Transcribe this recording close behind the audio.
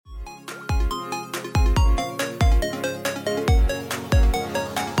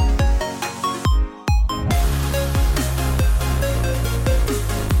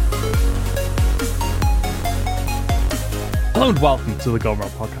Hello and welcome to the Go Roll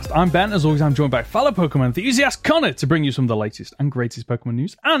Podcast. I'm Ben. As always, I'm joined by fellow Pokemon enthusiast Connor to bring you some of the latest and greatest Pokemon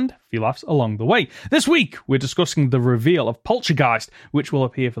news and a few laughs along the way. This week, we're discussing the reveal of Poltchageist, which will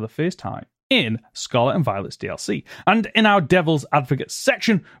appear for the first time in Scarlet and Violet's DLC. And in our Devil's Advocate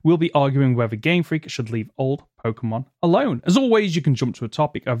section, we'll be arguing whether Game Freak should leave old Pokemon alone. As always, you can jump to a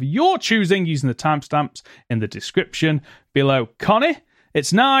topic of your choosing using the timestamps in the description below. Connor,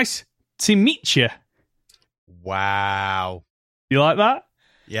 it's nice to meet you. Wow. You like that?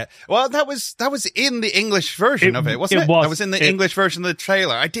 Yeah. Well, that was in the English version of it, wasn't it? Was. That was in the English version of the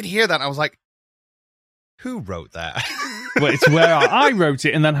trailer. I did hear that, and I was like, who wrote that? Well, it's where I wrote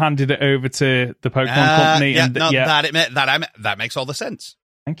it and then handed it over to the Pokemon company. That makes all the sense.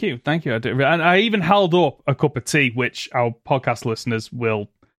 Thank you. I do. And I even held up a cup of tea, which our podcast listeners will...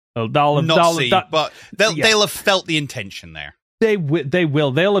 They'll have felt the intention there. They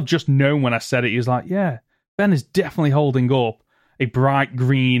will. They'll have just known when I said it. He was like, yeah, Ben is definitely holding up a bright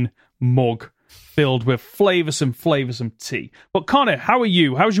green mug filled with flavoursome tea. But Connor, how are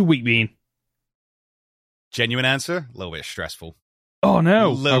you? How's your week been? Genuine answer, a little bit stressful. Oh no.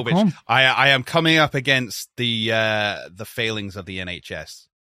 A little bit. I am coming up against the failings of the NHS.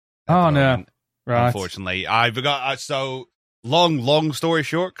 Oh no. Right. Unfortunately. I've got so long story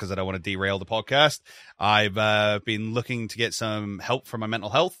short, because I don't want to derail the podcast. I've been looking to get some help for my mental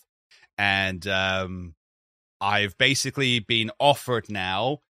health, and I've basically been offered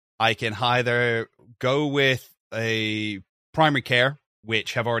now I can either go with a primary care,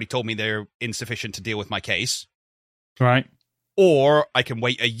 which have already told me they're insufficient to deal with my case. Right. Or I can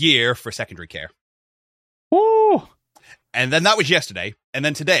wait a year for secondary care. Woo! And then that was yesterday. And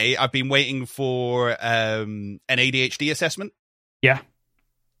then today I've been waiting for an ADHD assessment. Yeah.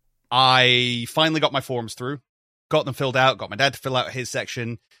 I finally got my forms through, got them filled out, got my dad to fill out his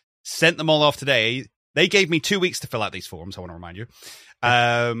section, sent them all off today. They gave me 2 weeks to fill out these forms, I want to remind you.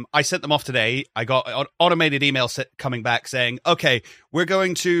 I sent them off today. I got an automated email coming back saying, okay, we're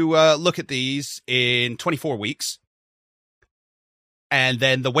going to look at these in 24 weeks. And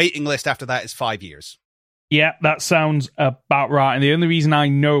then the waiting list after that is 5 years. Yeah, that sounds about right. And the only reason I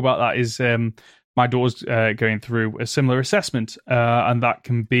know about that is my daughter's going through a similar assessment. And that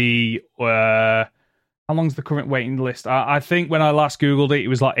can be... how long's the current waiting list? I think when I last Googled it, it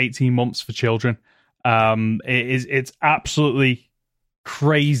was like 18 months for children. It's absolutely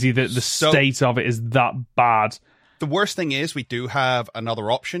crazy that the state of it is that bad. The worst thing is we do have another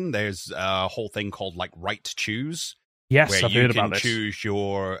option. There's a whole thing called like right to choose. Yes, I've heard about this. Where you can choose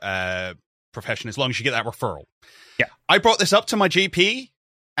your profession as long as you get that referral. Yeah. I brought this up to my GP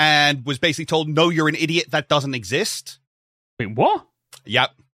and was basically told, no, you're an idiot. That doesn't exist. Wait, what?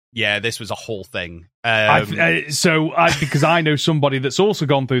 Yep. Yeah, this was a whole thing. Because I know somebody that's also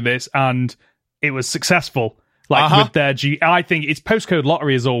gone through this and it was successful. With their I think it's postcode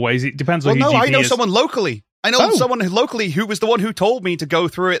lottery as always. It depends on who GP is. I know someone locally. Someone locally who was the one who told me to go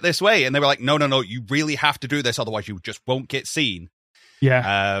through it this way. And they were like, no, you really have to do this. Otherwise you just won't get seen.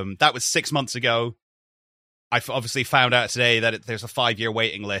 Yeah. That was 6 months ago. I've obviously found out today that there's a 5-year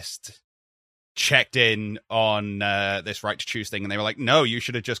waiting list. Checked in on this right to choose thing. And they were like, no, you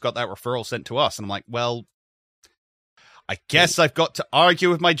should have just got that referral sent to us. And I'm like, well, I guess I've got to argue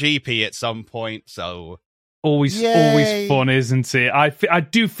with my GP at some point. So always fun, isn't it? I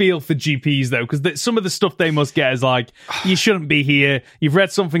do feel for GPs though, because some of the stuff they must get is like, you shouldn't be here. You've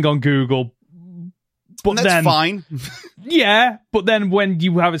read something on Google, but that's fine. Yeah, but then when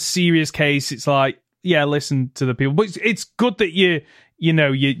you have a serious case, it's like, yeah, listen to the people. But it's good that you're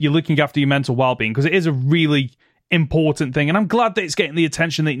looking after your mental well-being, because it is a really important thing, and I'm glad that it's getting the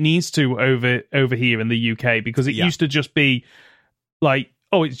attention that it needs to over here in the UK, because it used to just be like,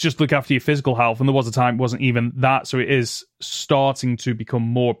 oh, it's just look after your physical health, and there was a time it wasn't even that. So it is starting to become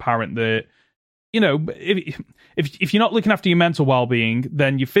more apparent that, if you're not looking after your mental well-being,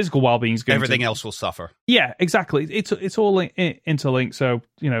 then your physical well-being is going everything else will suffer. Yeah, exactly. It's all interlinked. So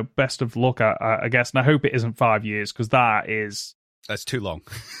best of luck, I guess, and I hope it isn't 5 years, because that's too long.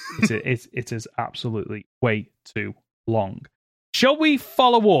 it is absolutely way too long. Shall we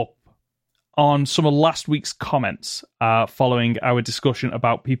follow up on some of last week's comments following our discussion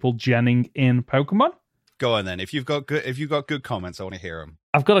about people genning in Pokemon? Go on then. If you've got good comments, I want to hear them.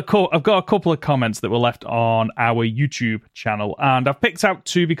 I've got a couple of comments that were left on our YouTube channel, and I've picked out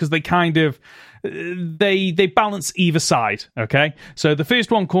two because they kind of they balance either side. Okay, so the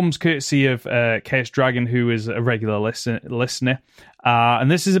first one comes courtesy of Chaos Dragon, who is a regular listener, and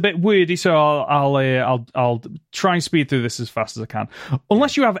this is a bit wordy, so I'll try and speed through this as fast as I can.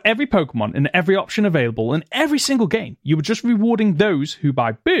 Unless you have every Pokemon and every option available in every single game, you were just rewarding those who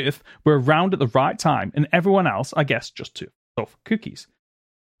by birth were around at the right time, and everyone else, I guess, just to stuff cookies.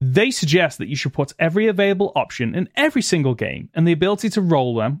 They suggest that you should put every available option in every single game and the ability to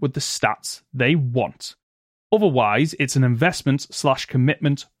roll them with the stats they want. Otherwise, it's an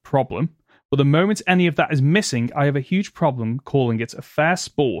investment/commitment problem. But the moment any of that is missing, I have a huge problem calling it a fair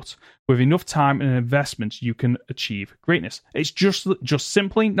sport. With enough time and investment, you can achieve greatness. It's just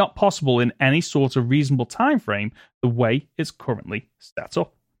simply not possible in any sort of reasonable time frame the way it's currently set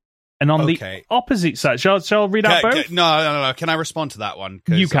up. And on the opposite side, shall I read out both? No. Can I respond to that one?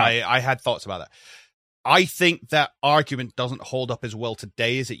 You can. I had thoughts about that. I think that argument doesn't hold up as well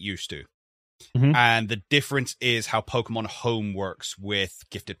today as it used to. Mm-hmm. And the difference is how Pokemon Home works with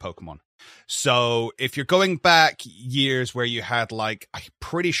gifted Pokemon. So if you're going back years where you had, like, I'm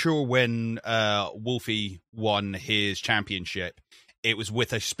pretty sure when Wolfie won his championship, it was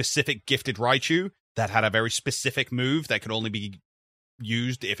with a specific gifted Raichu that had a very specific move that could only be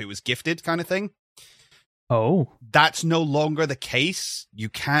used if it was gifted, kind of thing. Oh. That's no longer the case. You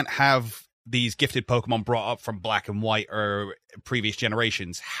can't have these gifted Pokemon brought up from Black and White or previous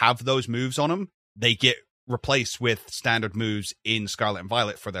generations have those moves on them. They get replaced with standard moves in Scarlet and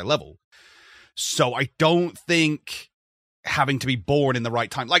Violet for their level. So I don't think having to be born in the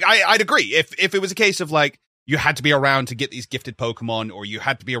right time, like I'd agree if it was a case of like you had to be around to get these gifted Pokemon or you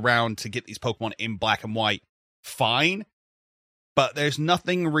had to be around to get these Pokemon in Black and White, fine. But there's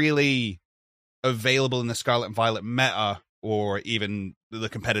nothing really available in the Scarlet and Violet meta or even the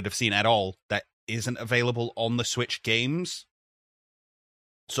competitive scene at all that isn't available on the Switch games.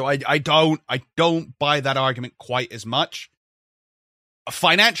 So I don't buy that argument quite as much.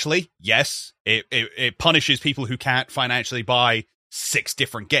 Financially, yes, it punishes people who can't financially buy 6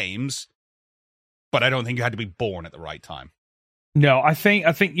 different games, but I don't think you had to be born at the right time. No, I think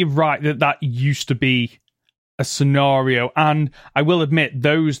you're right that used to be a scenario, and I will admit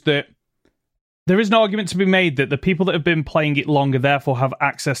there is an argument to be made that the people that have been playing it longer therefore have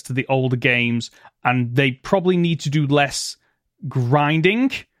access to the older games, and they probably need to do less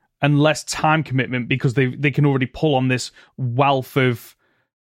grinding and less time commitment because they can already pull on this wealth of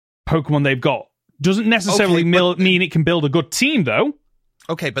Pokemon they've got. Doesn't necessarily mean it can build a good team, though.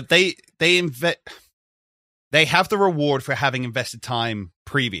 Okay, but they have the reward for having invested time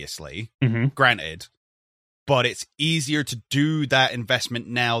previously, granted, but it's easier to do that investment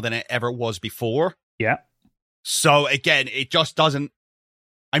now than it ever was before. Yeah. So again, it just doesn't...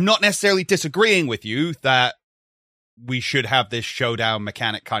 I'm not necessarily disagreeing with you that we should have this showdown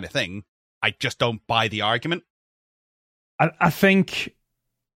mechanic kind of thing. I just don't buy the argument. I think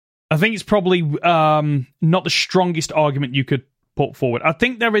it's probably not the strongest argument you could put forward. I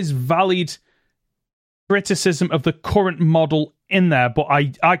think there is valid criticism of the current model in there, but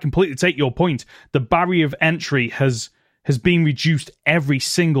I completely take your point. The barrier of entry has been reduced every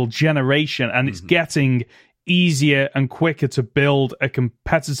single generation, and it's getting easier and quicker to build a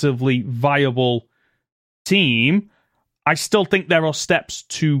competitively viable team. I still think there are steps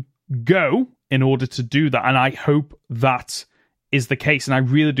to go in order to do that, and I hope that is the case, and I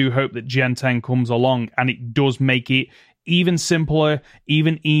really do hope that Gen 10 comes along and it does make it even simpler,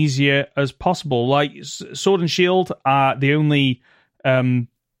 even easier as possible. Like Sword and Shield, the only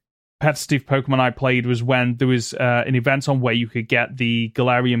competitive Pokemon I played was when there was an event on where you could get the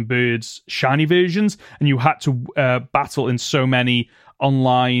Galarian Birds shiny versions, and you had to battle in so many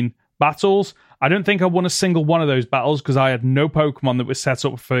online battles. I don't think I won a single one of those battles because I had no Pokemon that was set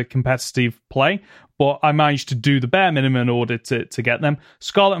up for competitive play, but I managed to do the bare minimum in order to get them.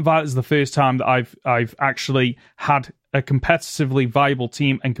 Scarlet and Violet is the first time that I've actually had a competitively viable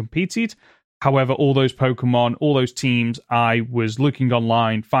team and competed. However, all those Pokemon, all those teams, I was looking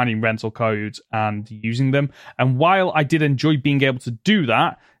online, finding rental codes and using them. And while I did enjoy being able to do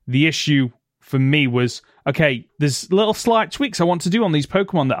that, the issue for me was, okay, there's little slight tweaks I want to do on these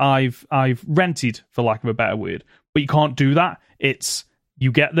Pokemon that I've rented, for lack of a better word. But you can't do that.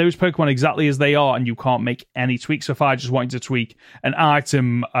 You get those Pokemon exactly as they are, and you can't make any tweaks. So if I just wanted to tweak an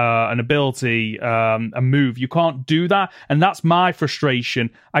item, an ability, a move, you can't do that. And that's my frustration.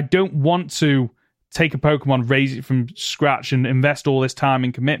 I don't want to take a Pokemon, raise it from scratch, and invest all this time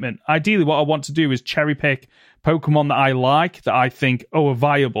and commitment. Ideally, what I want to do is cherry pick Pokemon that I like, that I think, are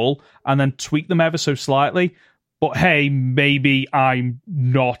viable, and then tweak them ever so slightly. But hey, maybe I'm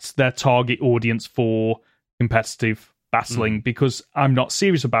not their target audience for competitive battling because I'm not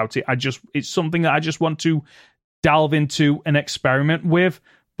serious about it. It's something that I just want to delve into and experiment with.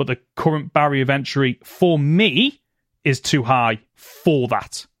 But the current barrier of entry for me is too high for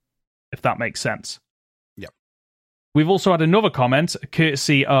that, if that makes sense. Yep. We've also had another comment,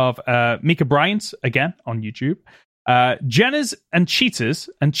 courtesy of Mika Bryant, again, on YouTube. Jenners and cheaters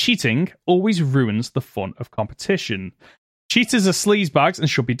and cheating always ruins the fun of competition. Cheaters are sleazebags and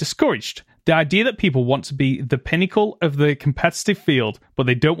should be discouraged. The idea that people want to be the pinnacle of the competitive field, but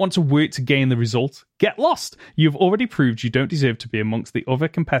they don't want to work to gain the result, get lost. You've already proved you don't deserve to be amongst the other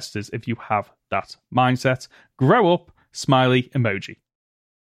competitors if you have that mindset. Grow up, smiley emoji.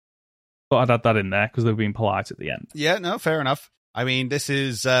 But I'd add that in there because they're being polite at the end. Yeah, no, fair enough. I mean, this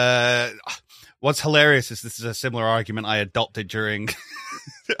is... what's hilarious is this is a similar argument I adopted during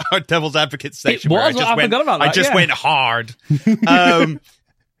our Devil's Advocate section. I forgot about that. I just went hard. And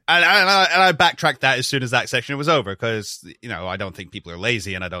I backtracked that as soon as that section was over because, you know, I don't think people are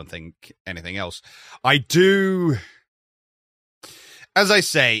lazy and I don't think anything else. I do, as I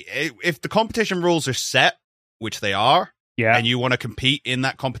say, if the competition rules are set, which they are, and you want to compete in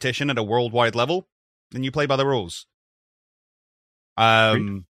that competition at a worldwide level, then you play by the rules.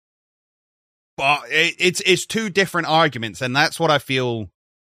 But it's two different arguments, and that's what I feel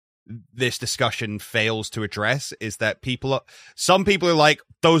this discussion fails to address, is that some people are like,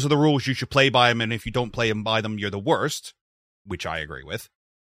 those are the rules, you should play by them, and if you don't play them by them, you're the worst, which I agree with.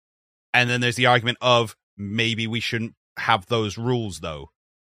 And then there's the argument of maybe we shouldn't have those rules though,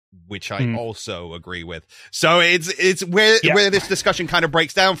 which I also agree with. So it's where this discussion kind of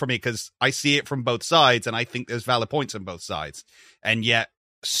breaks down for me, because I see it from both sides and I think there's valid points on both sides, and yet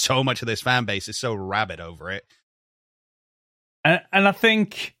so much of this fan base is so rabid over it. And I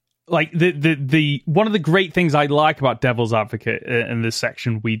think, like, the one of the great things I like about Devil's Advocate in this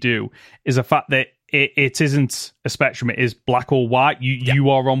section we do is the fact that it isn't a spectrum. It is black or white. You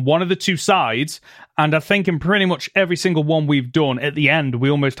are on one of the two sides, and I think in pretty much every single one we've done, at the end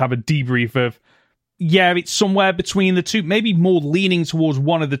we almost have a debrief of, it's somewhere between the two, maybe more leaning towards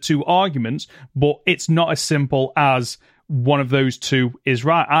one of the two arguments, but it's not as simple as one of those two is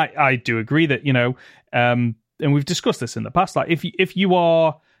right. I do agree that, you know, and we've discussed this in the past, like if you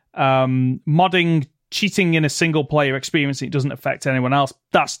are modding cheating in a single player experience and it doesn't affect anyone else,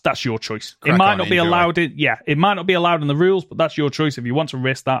 that's your choice. It might not be allowed it might not be allowed in the rules, but that's your choice. If you want to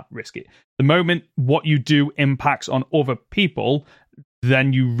risk that, risk it. The moment what you do impacts on other people,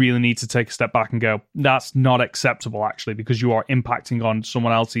 then you really need to take a step back and go, that's not acceptable, actually, because you are impacting on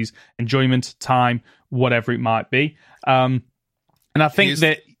someone else's enjoyment, time, whatever it might be. And I think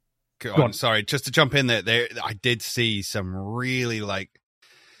that... Go on. Sorry, just to jump in there, I did see some really, like,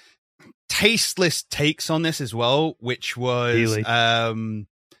 tasteless takes on this as well, which was, really? I'm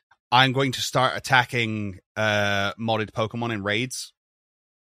going to start attacking modded Pokemon in raids.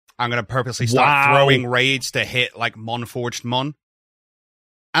 I'm going to purposely start throwing raids to hit, like, Mon-Forged Mon.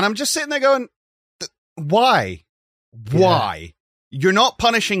 And I'm just sitting there going, why? Why? You're not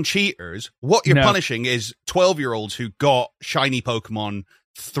punishing cheaters. What you're punishing is 12-year-olds who got shiny Pokemon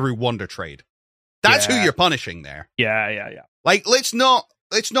through Wonder Trade. That's who you're punishing there. Yeah. Like, let's not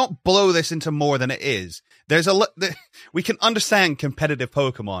blow this into more than it is. We can understand competitive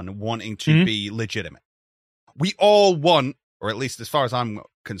Pokemon wanting to be legitimate. We all want, or at least as far as I'm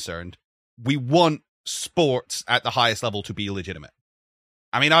concerned, we want sports at the highest level to be legitimate.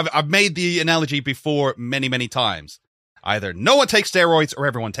 I mean, I've made the analogy before many, many times. Either no one takes steroids or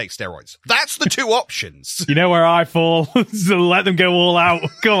everyone takes steroids. That's the two options. You know where I fall, so let them go all out.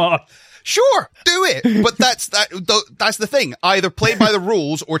 Come on. Sure, do it. But that's the thing. Either play by the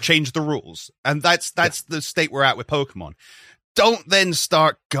rules or change the rules. And that's the state we're at with Pokemon. Don't then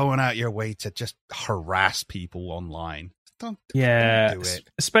start going out your way to just harass people online. Don't do it.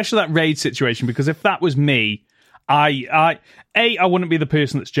 Especially that raid situation, because if that was me, I wouldn't be the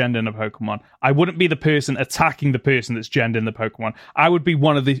person that's genned in a Pokemon. I wouldn't be the person attacking the person that's genned in the Pokemon. I would be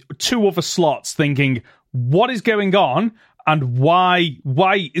one of the two other slots thinking, what is going on and why?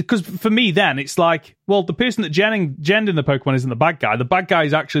 Because for me then, it's like, well, the person that genned in the Pokemon isn't the bad guy. The bad guy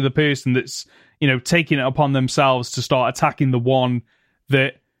is actually the person that's, you know, taking it upon themselves to start attacking the one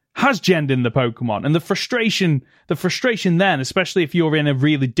that has genned in the Pokemon. And the frustration then, especially if you're in a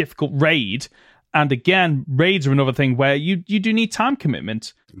really difficult raid. And again, raids are another thing where you do need time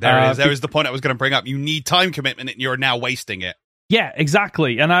commitment. There it is. There is the point I was going to bring up. You need time commitment and you're now wasting it. Yeah,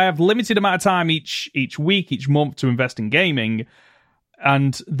 exactly. And I have limited amount of time each week, each month to invest in gaming.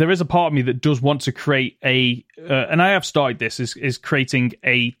 And there is a part of me that does want to create and I have started this, is creating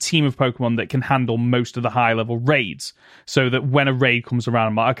a team of Pokemon that can handle most of the high-level raids. So that when a raid comes around,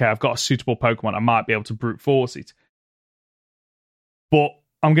 I'm like, okay, I've got a suitable Pokemon. I might be able to brute force it. But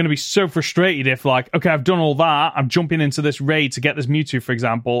I'm going to be so frustrated if, like, okay, I've done all that, I'm jumping into this raid to get this Mewtwo, for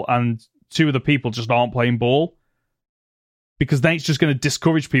example, and two of the people just aren't playing ball. Because then it's just going to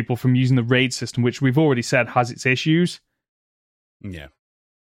discourage people from using the raid system, which we've already said has its issues. Yeah.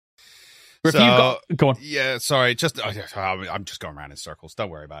 Go on. Yeah, sorry, I'm just going around in circles.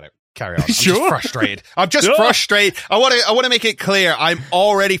 Don't worry about it. Carry on. I'm Sure. just frustrated. I'm just frustrated. I want to make it clear. I'm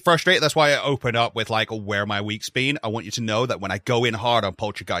already frustrated. That's why I open up with like where my week's been. I want you to know that when I go in hard on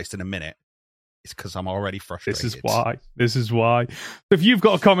Poltchageist in a minute, it's because I'm already frustrated. This is why. If you've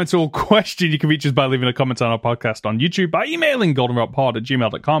got a comment or question, you can reach us by leaving a comment on our podcast on YouTube, by emailing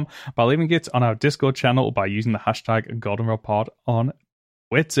goldenrodpod@gmail.com, by leaving it on our Discord channel, or by using the hashtag goldenrodpod on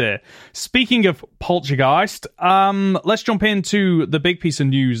Twitter. Speaking of Poltchageist, let's jump into the big piece of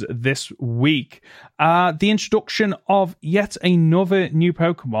news this week. The introduction of yet another new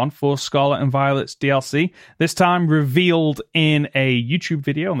Pokemon for Scarlet and Violet's DLC, this time revealed in a YouTube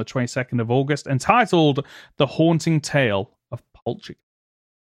video on the 22nd of August, entitled The Haunting Tale of Poltchageist.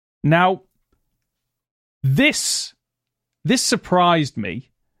 Now, this surprised me,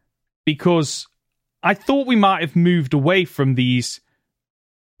 because I thought we might have moved away from these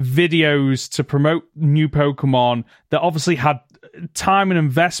videos to promote new Pokemon that obviously had time and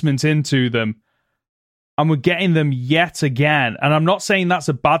investment into them, and we're getting them yet again. And I'm not saying that's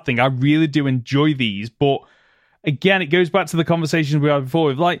a bad thing. I really do enjoy these, but again, it goes back to the conversation we had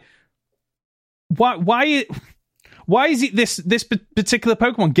before. Like, why is it this particular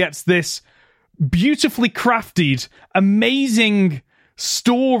Pokemon gets this beautifully crafted, amazing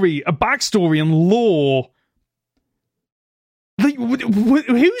story, a backstory and lore? Like,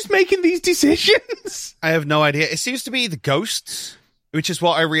 who's making these decisions? I have no idea. It seems to be the ghosts, which is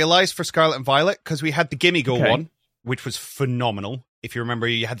what I realized for Scarlet and Violet, because we had the Gimmighoul one, which was phenomenal. If you remember,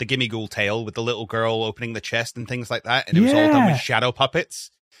 you had the Gimmighoul tale with the little girl opening the chest and things like that, and it was all done with shadow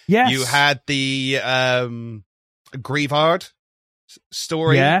puppets. Yes. You had the Grievard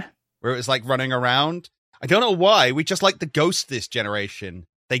story, where it was like running around. I don't know why. We just like the ghosts this generation.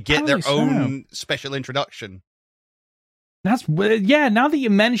 They get their own special introduction. Now that you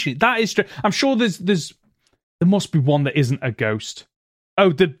mention it, that is true. I'm sure there must be one that isn't a ghost.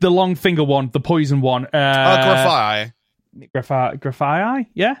 Oh, the long finger one, the poison one. Grafai. Grafai,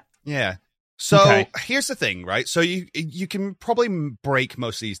 yeah? Yeah. So here's the thing, right? So you can probably break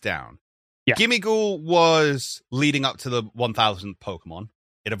most of these down. Yeah. Gimmighoul was leading up to the 1000th Pokemon.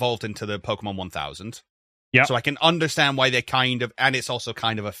 It evolved into the Pokemon 1000. Yeah. So I can understand why they kind of, and it's also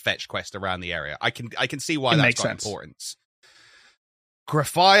kind of a fetch quest around the area. I can see why that's got importance.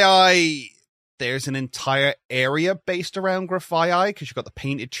 Grafai, there's an entire area based around Grafai because you've got the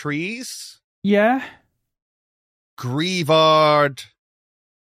painted trees. Yeah. Grievard.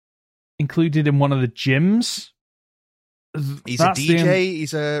 Included in one of the gyms. He's a DJ.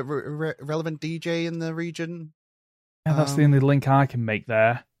 He's a relevant DJ in the region. Yeah, that's the only link I can make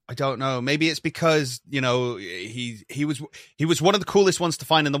there. I don't know. Maybe it's because, he was one of the coolest ones to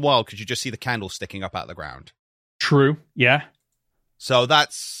find in the wild because you just see the candle sticking up out of the ground. True. Yeah. So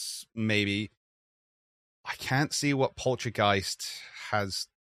that's maybe. I can't see what Poltchageist has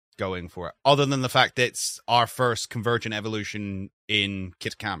going for it, other than the fact that it's our first convergent evolution in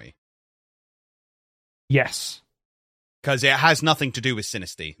Kitakami. Yes. Because it has nothing to do with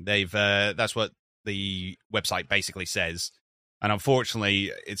Sinistea. That's what the website basically says. And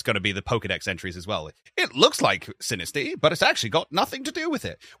unfortunately, it's going to be the Pokedex entries as well. It looks like Sinistea, but it's actually got nothing to do with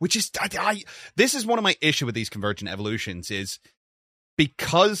it. Which is, this is one of my issue with these convergent evolutions is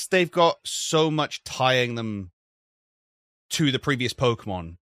because they've got so much tying them to the previous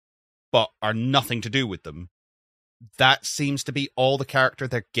Pokemon, but are nothing to do with them. That seems to be all the character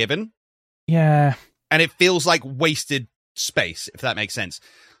they're given. Yeah. And it feels like wasted space, if that makes sense.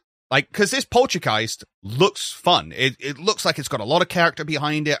 Like, because this Poltchageist looks fun. It looks like it's got a lot of character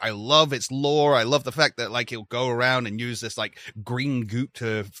behind it. I love its lore. I love the fact that, like, he'll go around and use this, like, green goop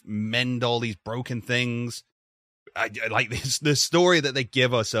to mend all these broken things. I like the story that they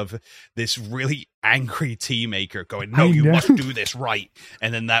give us of this really angry tea maker going, no, you must do this right.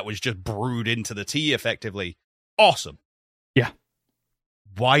 And then that was just brewed into the tea, effectively. Awesome. Yeah.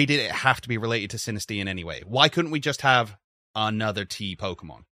 Why did it have to be related to Sinistea in any way? Why couldn't we just have another tea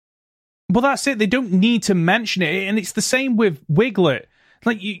Pokemon? Well, that's it. They don't need to mention it, and it's the same with Wiglet.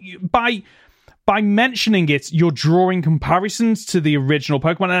 Like by mentioning it, you're drawing comparisons to the original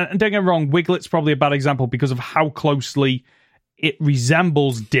Pokemon. And don't get me wrong, Wiglet's probably a bad example because of how closely it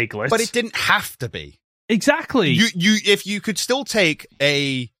resembles Diglett. But it didn't have to be. Exactly. If you could still take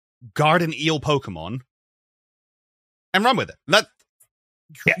a garden eel Pokemon and run with it,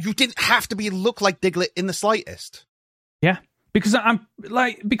 you didn't have to look like Diglett in the slightest. Yeah, because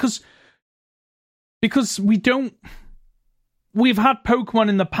we've had Pokemon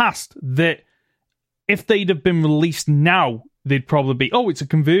in the past that if they'd have been released now, they'd probably be, it's a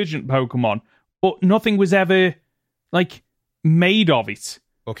convergent Pokemon, but nothing was ever, like, made of it.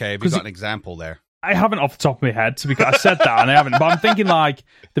 Okay, have you got an example there? I haven't off the top of my head, to be I said that and I haven't, but I'm thinking like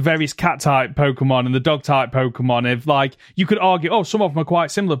the various cat type Pokemon and the dog type Pokemon. If like you could argue, oh, some of them are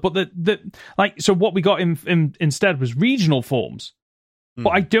quite similar, but so what we got instead was regional forms. But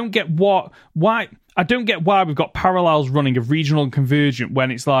I don't get why we've got parallels running of regional and convergent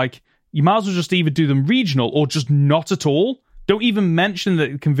when it's like you might as well just either do them regional or just not at all. Don't even mention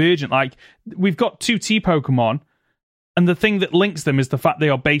the convergent. Like we've got two T Pokemon. And the thing that links them is the fact they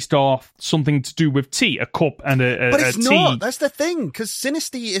are based off something to do with tea, a cup and a But it's tea. not. That's the thing, because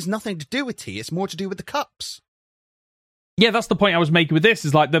Sinistea is nothing to do with tea. It's more to do with the cups. Yeah, that's the point I was making with this,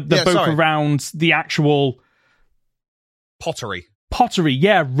 is like they're both around the actual... Pottery,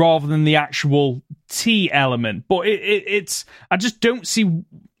 yeah, rather than the actual tea element. But it's... I just don't see...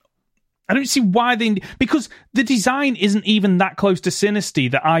 I don't see why they... Because the design isn't even that close to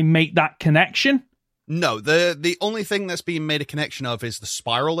Sinistea that I make that connection. No, the only thing that's being made a connection of is the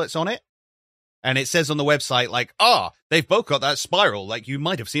spiral that's on it. And it says on the website, like, they've both got that spiral, like you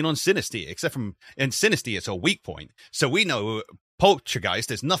might have seen on Sinistea, except in Sinistea it's a weak point. So we know Poltchageist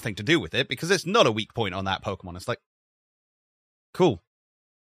has nothing to do with it, because it's not a weak point on that Pokemon. It's like, cool.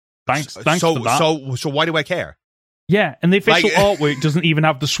 Thanks so, for that. So why do I care? Yeah, and the official artwork doesn't even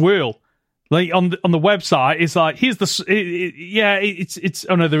have the swirl. Like on the website, it's like here's the it's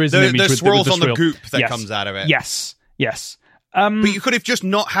oh no, there is an image the swirls with the on the goop that comes out of it. Yes. But you could have just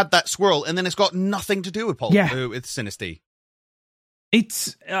not had that swirl, and then it's got nothing to do with with Sinistea.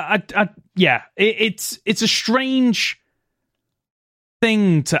 It's it's a strange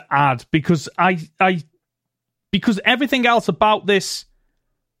thing to add because because everything else about this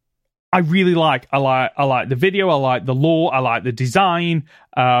I really like. I like the video. I like the lore. I like the design.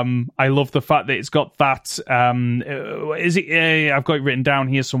 I love the fact that it's got that. Is it? I've got it written down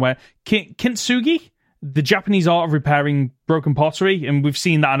here somewhere. Kintsugi, the Japanese art of repairing broken pottery, and we've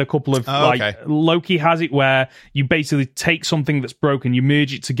seen that in a couple of Loki has it, where you basically take something that's broken, you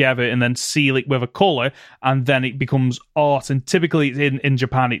merge it together, and then seal it with a color, and then it becomes art. And typically, in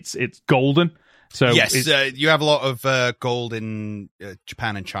Japan, it's golden. So yes, you have a lot of gold in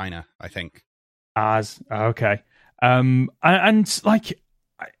Japan and China, I think. Okay, and like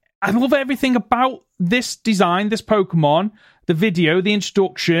I love everything about this design, this Pokemon, the video, the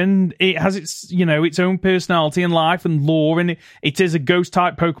introduction. It has its own personality and life and lore, and it is a ghost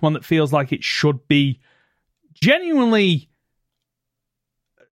type Pokemon that feels like it should be genuinely.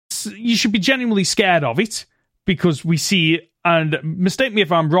 You should be genuinely scared of it because we see. And mistake me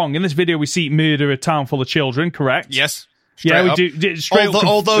if I'm wrong. In this video, we see it murder a town full of children. Correct? Yes. Yeah, we do.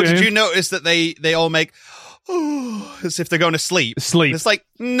 Although, did you notice that they all make as if they're going to sleep? Sleep. It's like,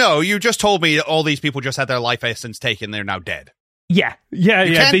 no, you just told me all these people just had their life essence taken. They're now dead. Yeah. You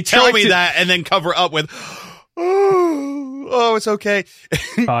can't they tell me that and then cover it up with, it's okay.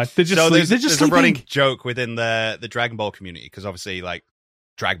 They're just there's a running joke within the Dragon Ball community because obviously, like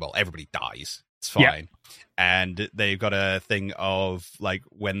Dragon Ball, everybody dies. It's fine. Yeah. And they've got a thing of, like,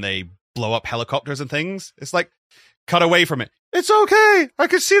 when they blow up helicopters and things, it's like, cut away from it. It's okay. I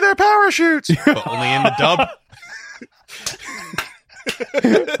can see their parachutes. But only in the dub.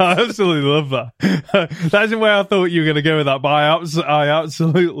 I absolutely love that. That isn't where I thought you were going to go with that, but I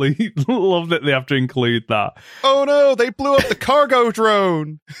absolutely love that they have to include that. Oh no, they blew up the cargo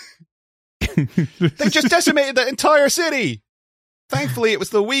drone. They just decimated the entire city. Thankfully, it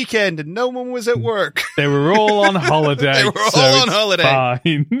was the weekend and no one was at work. They were all on holiday.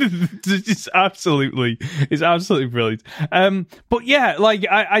 Fine. It's absolutely brilliant. But yeah, like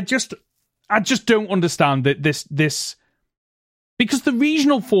I just don't understand that this because the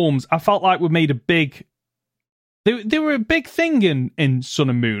regional forms I felt like were made a big. They were a big thing in Sun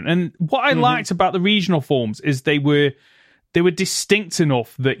and Moon, and what I liked about the regional forms is they were distinct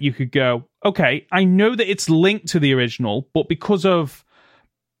enough that you could go, okay, I know that it's linked to the original, but because of,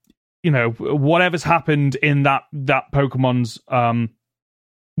 whatever's happened in that Pokemon's,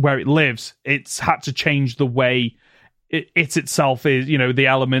 where it lives, it's had to change the way it itself is, the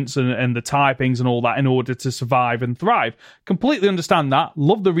elements and the typings and all that in order to survive and thrive. Completely understand that.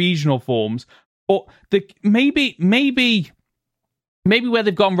 Love the regional forms, but maybe where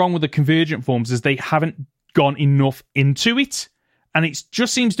they've gone wrong with the convergent forms is they haven't gone enough into it, and it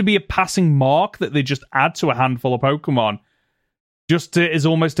just seems to be a passing mark that they just add to a handful of Pokemon just is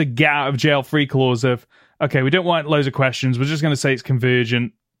almost a get out of jail free clause of, okay, we don't want loads of questions, we're just going to say it's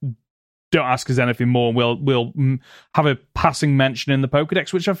convergent, don't ask us anything more, we'll have a passing mention in the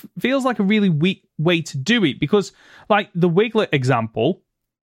Pokedex, which feels like a really weak way to do it, because like the Wiglet example,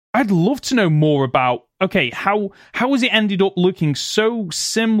 I'd love to know more about, okay, how has it ended up looking so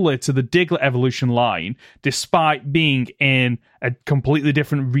similar to the Diglett evolution line, despite being in a completely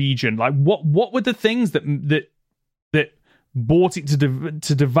different region? Like, what were the things that brought it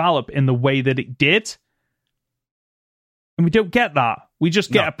to develop in the way that it did? And we don't get that. We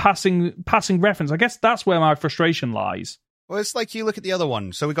just get a passing reference. I guess that's where my frustration lies. Well, it's like you look at the other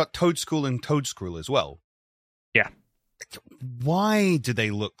one. So we got Toadstool and Toadskrull as well. Yeah. Why do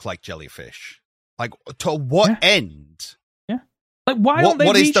they look like jellyfish? Like, to what end? Yeah. Like, why aren't they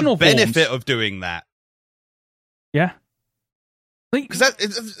what is the regional benefit forms? of doing that? Yeah. Because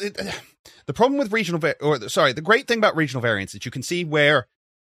the problem with the great thing about regional variants is you can see where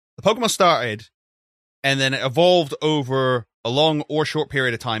the Pokemon started and then it evolved over a long or short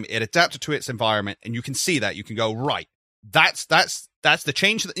period of time. It adapted to its environment, and you can see that. You can go, right, that's the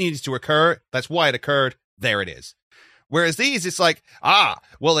change that needs to occur. That's why it occurred. There it is. Whereas these, it's like,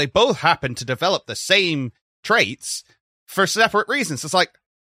 well, they both happen to develop the same traits for separate reasons. It's like,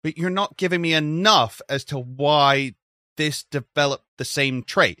 but you're not giving me enough as to why this developed the same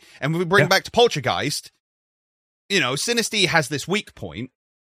trait. And when we bring back to Poltchageist, Sinistea has this weak point,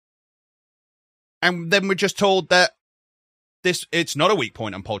 and then we're just told that it's not a weak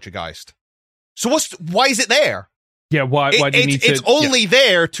point on Poltchageist. So why is it there? Yeah, why do you need to... It's only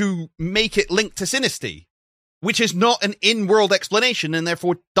there to make it linked to Sinistea, which is not an in-world explanation and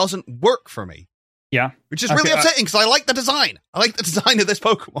therefore doesn't work for me. Yeah. Which is really upsetting because I like the design. I like the design of this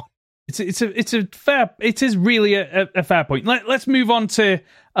Pokemon. It is really a fair point. Let's move on to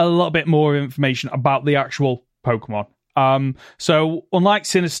a little bit more information about the actual Pokemon. So unlike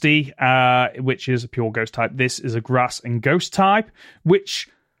Sinistea, which is a pure ghost type, this is a grass and ghost type, which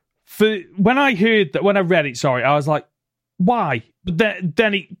when I read it, I was like, why? But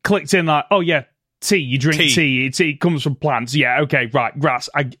then it clicked in like, oh yeah, tea, you drink tea. It comes from plants. Yeah, okay, right, grass.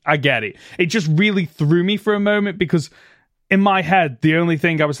 I get it. It just really threw me for a moment because in my head, the only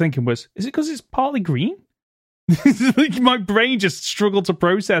thing I was thinking was, is it because it's partly green? Like my brain just struggled to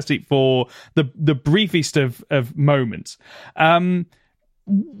process it for the briefest of moments.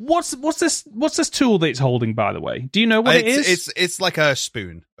 What's this tool that it's holding, by the way? Do you know what it is? It's like a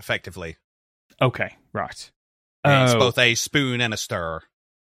spoon, effectively. Okay, right. It's both a spoon and a stirrer.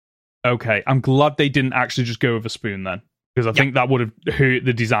 Okay, I'm glad they didn't actually just go with a spoon then, because I think that would have hurt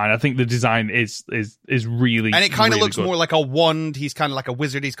the design. I think the design is really, and it kind of really looks good. more like a wand. He's kind of like a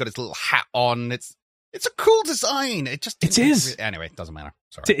wizard. He's got his little hat on. It's a cool design. It is. Anyway, it doesn't matter.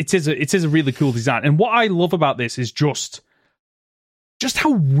 Sorry. It is a really cool design, and what I love about this is just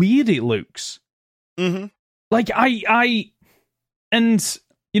how weird it looks. Mm-hmm. Like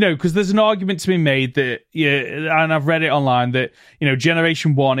because there's an argument to be made that, and I've read it online, that,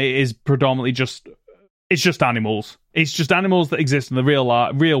 Generation 1, it is predominantly just animals. It's just animals that exist in the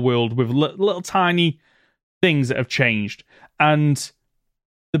real world with little tiny things that have changed. And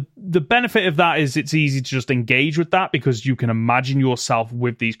the benefit of that is it's easy to just engage with that because you can imagine yourself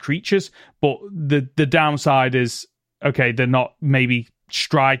with these creatures. But the downside is, okay, they're not maybe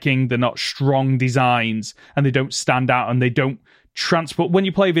striking, they're not strong designs, and they don't stand out, and they don't transport. When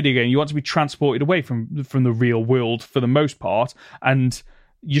you play a video game, you want to be transported away from the real world for the most part, and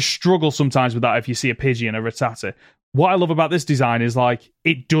you struggle sometimes with that if you see a Pidgey and a Rattata. What I love about this design is like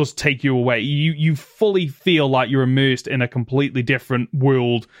it does take you away. You fully feel like you're immersed in a completely different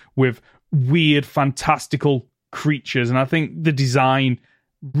world with weird, fantastical creatures, and I think the design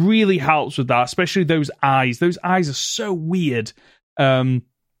really helps with that, especially those eyes. Those eyes are so weird. How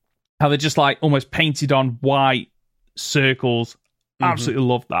they're just like almost painted on white circles. Absolutely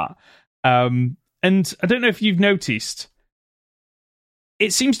love that. And I don't know if you've noticed,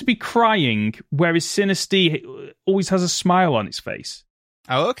 it seems to be crying, whereas Sinistea always has a smile on its face.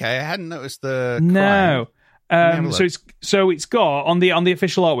 Oh, okay. I hadn't noticed the no. So it's got on the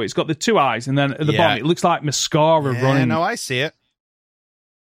official artwork, it's got the two eyes, and then at the bottom it looks like mascara running. No, I see it.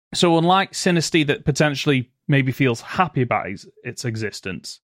 So unlike Sinistea, that potentially maybe feels happy about its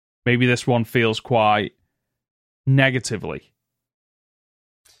existence, maybe this one feels quite negatively.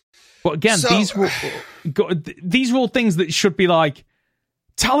 But again, these are all things that should be like,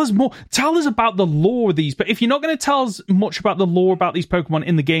 tell us more. Tell us about the lore of these. But if you're not going to tell us much about the lore about these Pokemon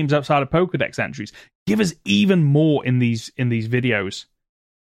in the games outside of Pokedex entries, give us even more in these videos.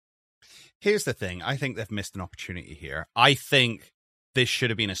 Here's the thing. I think they've missed an opportunity here. I think this should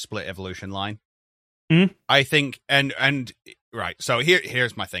have been a split evolution line. I think, and right. So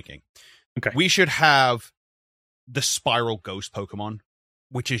here's my thinking. Okay. We should have the Spiral Ghost Pokemon,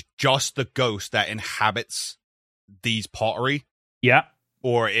 which is just the ghost that inhabits these pottery. Yeah.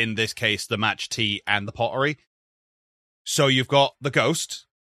 Or in this case, the match tea and the pottery. So you've got the ghost,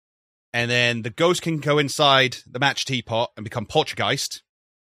 and then the ghost can go inside the match teapot and become Poltchageist,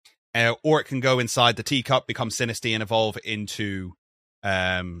 or it can go inside the teacup, become Sinisty, and evolve into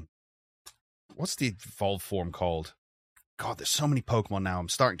what's the evolved form called? God, there's so many Pokemon now. I'm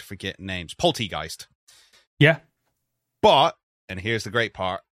starting to forget names. Poltchageist. Yeah. But, and here's the great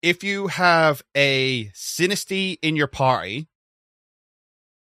part, if you have a Sinisty in your party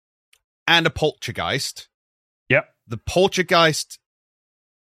and a Poltchageist, yep, the Poltchageist,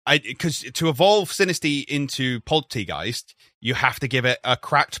 because to evolve Sinisty into Poltchageist, you have to give it a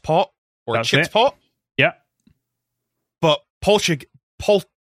cracked pot or a chipped pot. Yeah. But Poltchageist,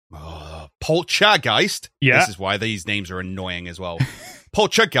 this is why these names are annoying as well.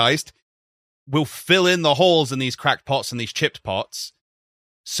 Poltchageist will fill in the holes in these cracked pots and these chipped pots,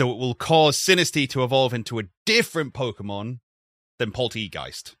 so it will cause Sinisty to evolve into a different Pokemon than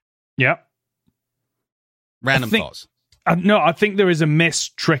Poltchageist. Yeah. Random thoughts. No, I think there is a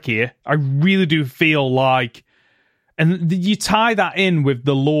missed trick here. I really do feel like, and you tie that in with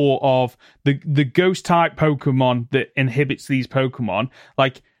the lore of the ghost type Pokemon that inhibits these Pokemon.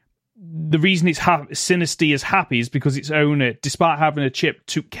 Like, the reason Sinisty is happy is because its owner, despite having a chip,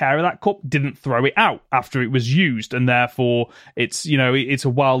 took care of that cup, didn't throw it out after it was used, and therefore it's a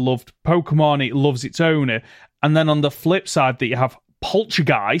well-loved Pokemon. It loves its owner. And then on the flip side, that you have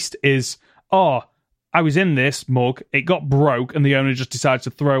Poltchageist is, I was in this mug, it got broke, and the owner just decided to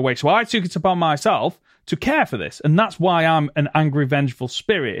throw away. So I took it upon myself to care for this, and that's why I'm an angry, vengeful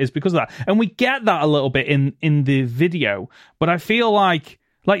spirit, is because of that. And we get that a little bit in the video, but I feel like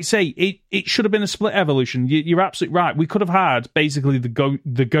you say, it should have been a split evolution. You're absolutely right. We could have had basically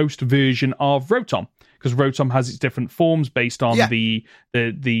the ghost version of Rotom, because Rotom has its different forms based on the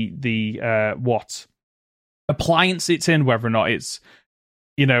what appliance it's in, whether or not it's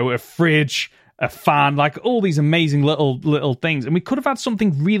a fridge, a fan, like all these amazing little things. And we could have had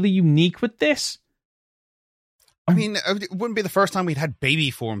something really unique with this. I mean, it wouldn't be the first time we'd had baby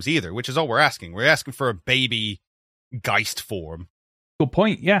forms either, which is all we're asking. We're asking for a baby Geist form. Good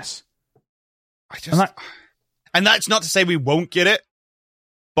point, yes. And that's not to say we won't get it,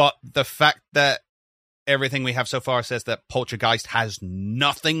 but the fact that everything we have so far says that Poltchageist has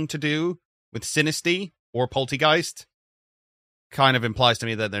nothing to do with Sinisty or Poltchageist kind of implies to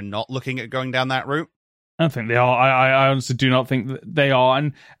me that they're not looking at going down that route. I don't think they are. I honestly do not think that they are,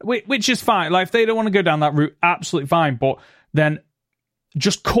 and which is fine. Like, if they don't want to go down that route, absolutely fine. But then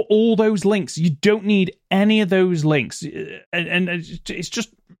just cut all those links. You don't need any of those links, and it's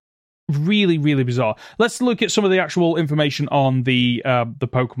just really, really bizarre. Let's look at some of the actual information on the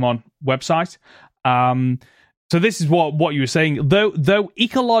Pokemon website. So this is what you were saying. Though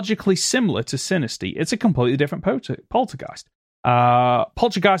ecologically similar to Sinisty, it's a completely different Poltergeist.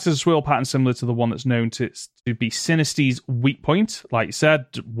 Poltergeist has a swirl pattern similar to the one that's known to be Sinisty's weak point, like you said.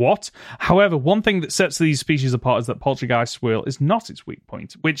 However, one thing that sets these species apart is that Poltergeist swirl is not its weak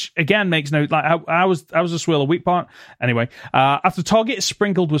point, which again makes no, like, how was a swirl a weak point? Anyway, after target is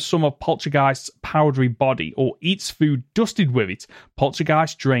sprinkled with some of Poltergeist's powdery body or eats food dusted with it,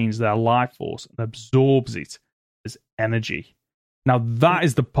 Poltergeist drains their life force and absorbs it as energy. Now, that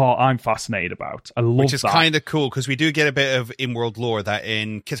is the part I'm fascinated about. I love that. Which is kind of cool, because we do get a bit of in-world lore that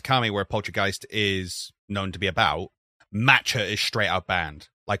in Kitakami, where Poltergeist is known to be about, matcha is straight out banned.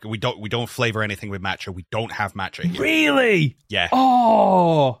 Like, we don't flavor anything with matcha. We don't have matcha here. Really? Yeah.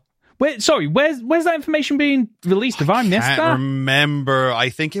 Oh. Where's that information being released? Have I missed that? I can't remember. I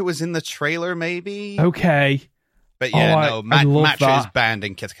think it was in the trailer, maybe. Okay. But yeah, matcha is banned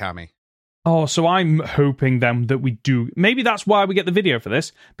in Kitakami. Oh, so I'm hoping then that we do. Maybe that's why we get the video for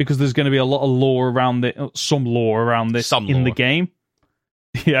this, because there's going to be a lot of lore around it, some lore around this in the game.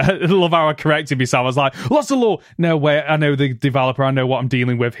 Yeah, I love how I corrected myself. I was like, lots of lore. No way, I know the developer, I know what I'm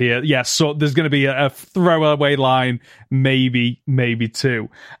dealing with here. Yes, so there's going to be a throwaway line, maybe two.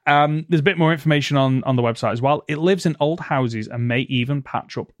 There's a bit more information on the website as well. It lives in old houses and may even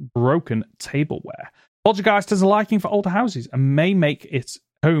patch up broken tableware. Poltergeist has a liking for older houses and may make its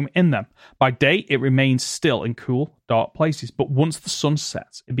home in them. By day, it remains still in cool, dark places, but once the sun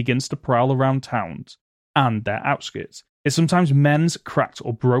sets, it begins to prowl around towns and their outskirts. It sometimes mends cracked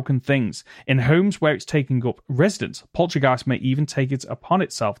or broken things. In homes where it's taking up residence, Poltergeist may even take it upon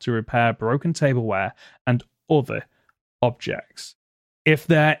itself to repair broken tableware and other objects. If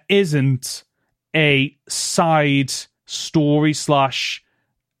there isn't a side story /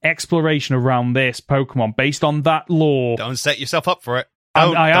 exploration around this Pokemon based on that lore, don't set yourself up for it.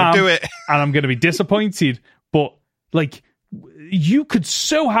 Don't do it. And I'm going to be disappointed. But, like, you could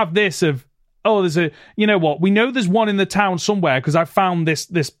so have this of, there's a, you know what, we know there's one in the town somewhere because I found this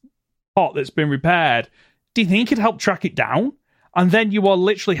pot that's been repaired. Do you think it could help track it down? And then you are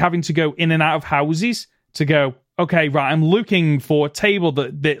literally having to go in and out of houses to go, okay, right, I'm looking for a table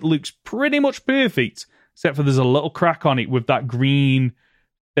that looks pretty much perfect, except for there's a little crack on it with that green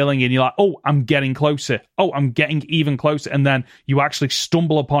filling in. You're like, oh, I'm getting closer. Oh, I'm getting even closer. And then you actually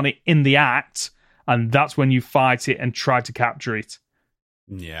stumble upon it in the act, and that's when you fight it and try to capture it.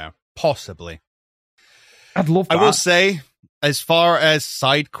 Yeah, possibly. I'd love that. I will say, as far as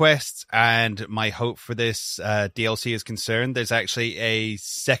side quests and my hope for this DLC is concerned, there's actually a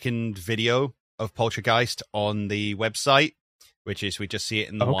second video of Poltchageist on the website, which is we just see it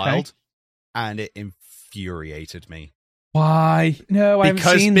in the wild, and it infuriated me. Why? No, I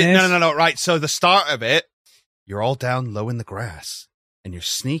haven't seen this. No. Right, so the start of it, you're all down low in the grass, and you're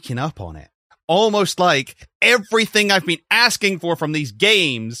sneaking up on it. Almost like everything I've been asking for from these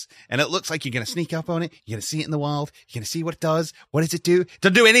games, and it looks like you're going to sneak up on it, you're going to see it in the wild, you're going to see what it does. What does it do? It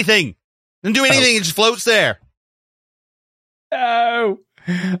doesn't do anything. It doesn't do anything, it just floats there. No.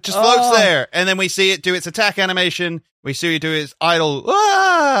 Just floats there, and then we see it do its attack animation. We see it do its idle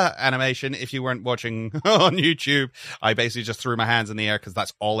animation. If you weren't watching on YouTube, I basically just threw my hands in the air because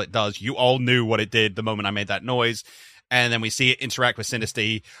that's all it does. You all knew what it did the moment I made that noise. And then we see it interact with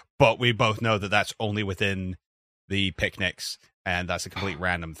Synesty, but we both know that that's only within the picnics, and that's a complete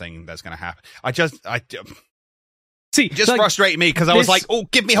random thing that's going to happen. See, it just frustrated me because I was like, oh,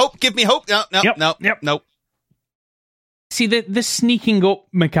 give me hope. No. See, the sneaking up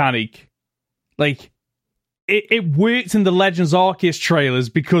mechanic, like, it worked in the Legends Arceus trailers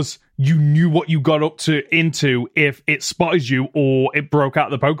because you knew what you got into if it spotted you or it broke out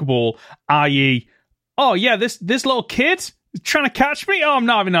the Pokeball, i.e., oh yeah, this little kid is trying to catch me? Oh, I'm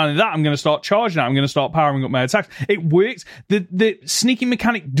not having none of that. I'm going to start charging it. I'm going to start powering up my attacks. It works. The sneaking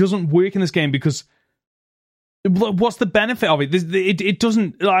mechanic doesn't work in this game because what's the benefit of it? It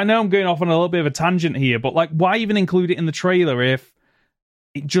doesn't... I know I'm going off on a little bit of a tangent here, but like, why even include it in the trailer if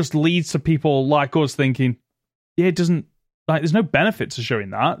it just leads to people like us thinking, yeah, it doesn't... Like, there's no benefit to showing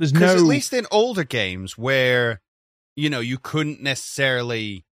that. There's no... Because at least in older games where, you couldn't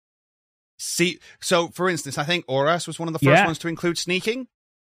necessarily see... So, for instance, I think Oras was one of the first ones to include sneaking,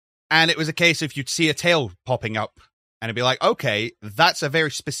 and it was a case of you'd see a tail popping up, and it'd be like, okay, that's a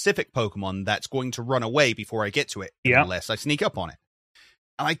very specific Pokemon that's going to run away before I get to it, unless I sneak up on it.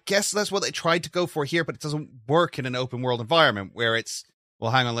 And I guess that's what they tried to go for here, but it doesn't work in an open world environment where it's, well,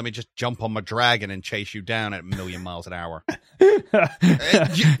 hang on, let me just jump on my dragon and chase you down at 1,000,000 miles an hour. Do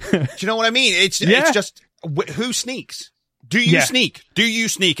you know what I mean? It's just, who sneaks? Do you sneak? Do you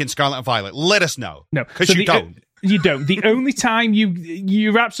sneak in Scarlet and Violet? Let us know. No. Because you don't. You don't. The only time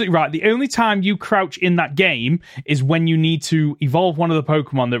you're absolutely right. The only time you crouch in that game is when you need to evolve one of the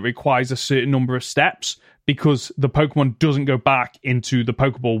Pokemon that requires a certain number of steps because the Pokemon doesn't go back into the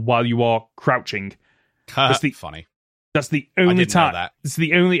Pokeball while you are crouching. That's funny. That's the only time. That. It's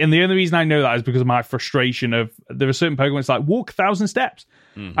the only reason I know that is because of my frustration of there are certain Pokemon. It's like walk 1,000 steps,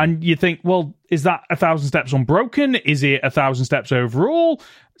 and you think, well, is that 1,000 steps unbroken? Is it 1,000 steps overall?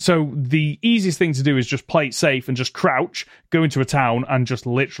 So the easiest thing to do is just play it safe and just crouch, go into a town, and just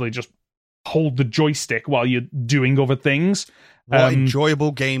literally just hold the joystick while you're doing other things. What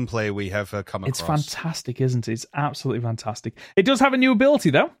enjoyable gameplay we have come across. It's fantastic, isn't it? It's absolutely fantastic. It does have a new ability,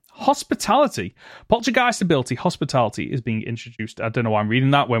 though. Hospitality. Poltchageist ability, Hospitality, is being introduced. I don't know why I'm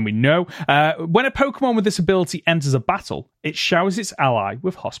reading that when we know. When a Pokemon with this ability enters a battle, it showers its ally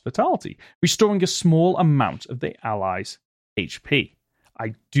with Hospitality, restoring a small amount of the ally's HP.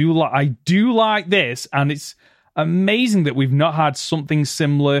 I do like this, and it's amazing that we've not had something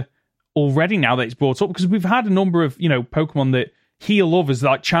similar already now that it's brought up, because we've had a number of, Pokemon that heal others,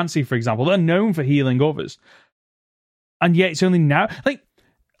 like Chansey, for example. They're known for healing others. And yet it's only now, like,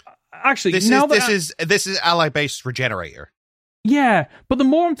 actually, this is ally-based regenerator. Yeah, but the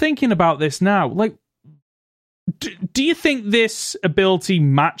more I'm thinking about this now, like, do you think this ability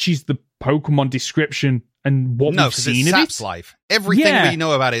matches the Pokemon description and what we've seen of it? No, because it saps life. Everything we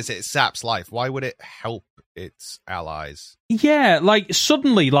know about it saps life. Why would it help its allies? Yeah, like,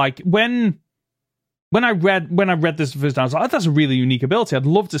 suddenly, like, when I read this the first time, I was like, oh, that's a really unique ability. I'd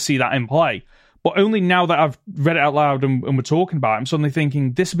love to see that in play. But only now that I've read it out loud and we're talking about it, I'm suddenly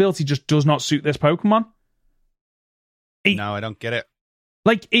thinking, this ability just does not suit this Pokemon. No, I don't get it.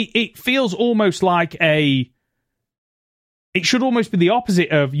 Like, it feels almost like it should almost be the opposite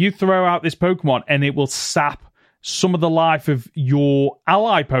of you throw out this Pokemon and it will sap some of the life of your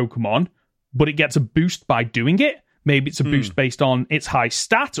ally Pokemon, but it gets a boost by doing it. Maybe it's a boost based on its high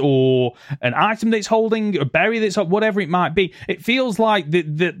stat or an item that it's holding, a berry that's up, whatever it might be. It feels like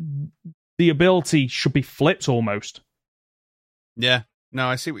the ability should be flipped almost. Yeah. No,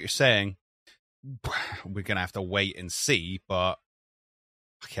 I see what you're saying. we're going to have to wait and see, but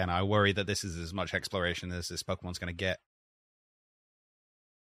again, I worry that this is as much exploration as this Pokemon's going to get.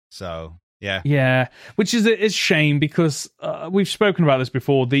 So, yeah. Yeah, which is a shame because we've spoken about this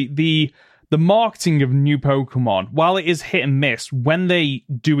before. The marketing of new Pokemon, while it is hit and miss, when they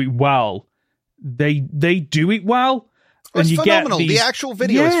do it well, they do it well. It's phenomenal. The actual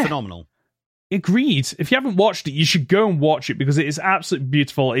video is phenomenal. Agreed. If you haven't watched it, you should go and watch it because it is absolutely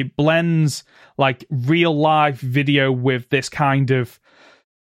beautiful. It blends like real life video with this kind of,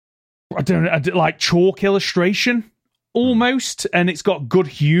 I don't know, like chalk illustration almost, and it's got good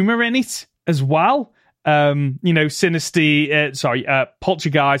humor in it as well.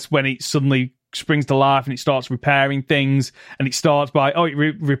 Poltchageist, when it suddenly springs to life and it starts repairing things, and it starts by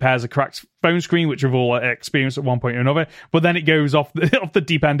it repairs a cracked phone screen, which we've all experienced at one point or another, but then it goes off the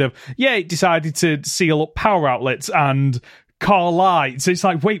deep end of it decided to seal up power outlets and car lights. It's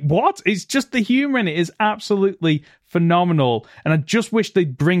like, wait, what? It's just the humor in it is absolutely phenomenal, and I just wish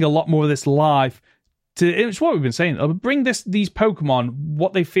they'd bring a lot more of this life to. It's what we've been saying, bring these Pokemon,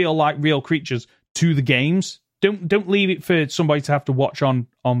 what they feel like real creatures, to the games. Don't leave it for somebody to have to watch on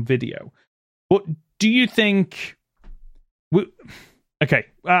video. But do you think? Okay,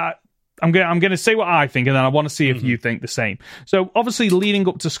 I'm going to say what I think, and then I want to see if you think the same. So, obviously, leading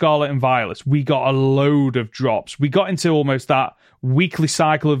up to Scarlet and Violet, we got a load of drops. We got into almost that weekly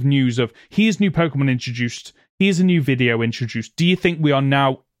cycle of news of here's new Pokemon introduced, here's a new video introduced. Do you think we are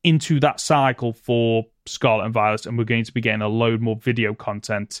now into that cycle for Scarlet and Violet, and we're going to be getting a load more video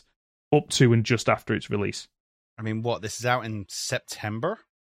content up to and just after its release? I mean, this is out in September?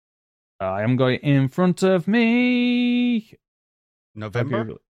 I am going in front of me.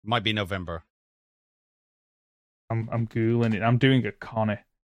 November? Might be November. I'm Googling it. I'm doing a Connie.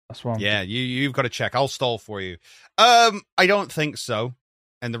 That's why. You've got to check. I'll stall for you. I don't think so.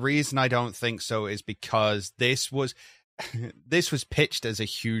 And the reason I don't think so is because this was pitched as a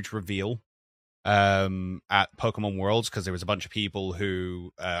huge reveal at Pokemon Worlds, because there was a bunch of people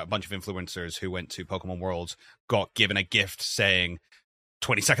a bunch of influencers who went to Pokemon Worlds, got given a gift saying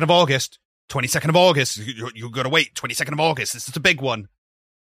 22nd of August, you gotta wait, 22nd of August, this is a big one.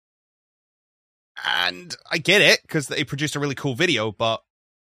 And I get it, because they produced a really cool video, but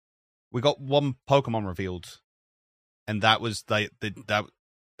we got one Pokemon revealed, and that was that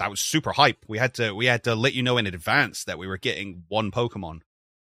was super hype. We had to let you know in advance that we were getting one Pokemon.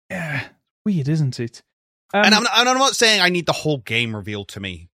 Yeah, weird, isn't it? And I'm not saying I need the whole game revealed to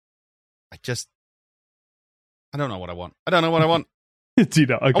me. I don't know what I want. Do you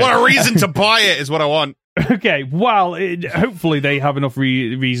know? Okay. I want a reason to buy it, is what I want. Okay, well, hopefully they have enough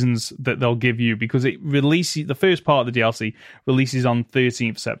reasons that they'll give you, because it releases, the first part of the DLC releases on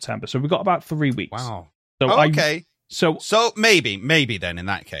 13th September, so we've got about 3 weeks. Wow. So okay. So maybe then in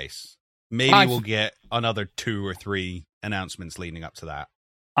that case, we'll get another 2 or 3 announcements leading up to that.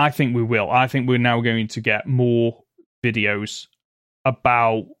 I think we will. I think we're now going to get more videos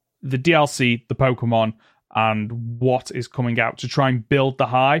about the DLC, the Pokemon, and what is coming out to try and build the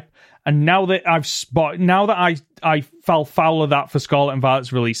hype. And now that I fell foul of that for Scarlet and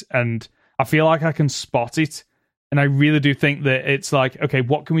Violet's release, and I feel like I can spot it, and I really do think that it's like, okay,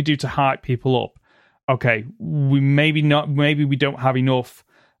 what can we do to hype people up? Okay, maybe we don't have enough.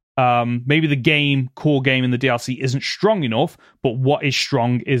 Maybe the core game in the DLC isn't strong enough, but what is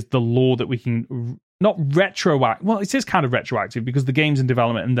strong is the lore that we can not retroact. Well, it is kind of retroactive because the game's in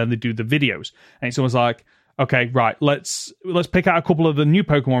development and then they do the videos, and it's almost like, okay, right, let's pick out a couple of the new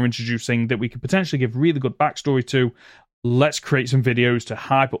Pokemon we're introducing that we could potentially give really good backstory to. Let's create some videos to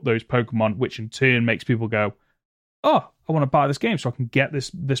hype up those Pokemon, which in turn makes people go, oh, I want to buy this game so I can get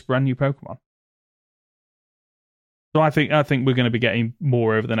this brand new Pokemon. So I think we're going to be getting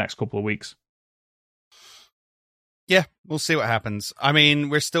more over the next couple of weeks. Yeah, we'll see what happens. I mean,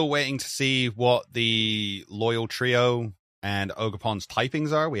 we're still waiting to see what the Loyal Trio and Ogerpon's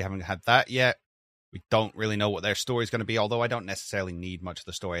typings are. We haven't had that yet. We don't really know what their story is going to be, although I don't necessarily need much of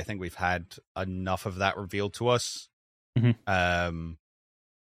the story. I think we've had enough of that revealed to us. Mm-hmm. I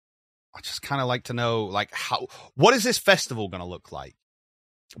just kind of like to know, like, what is this festival going to look like?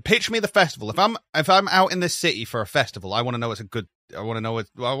 Pitch me the festival. If I'm out in this city for a festival, I want to know I want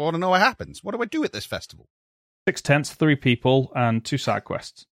to know what happens. What do I do at this festival? 6 tents, 3 people, and 2 side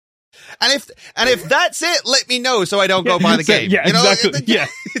quests. And if that's it, let me know so I don't go buy the game. Yeah, exactly. Yeah.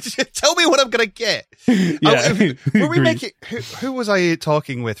 Tell me what I'm gonna get. Yeah. Were we making? Who was I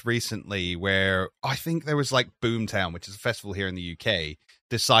talking with recently? Where I think there was like Boomtown, which is a festival here in the UK,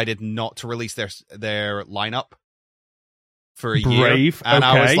 decided not to release their lineup for a year, and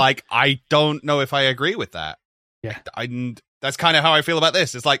I was like, I don't know if I agree with that. Yeah, that's kind of how I feel about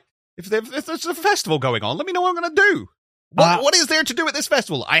this. It's like, If there's a festival going on, let me know what I'm going to do. What is there to do at this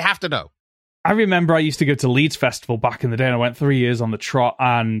festival? I have to know. I remember I used to go to Leeds Festival back in the day, and I went 3 years on the trot,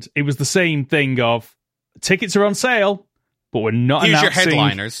 and it was the same thing of tickets are on sale, but we're not Use announcing... your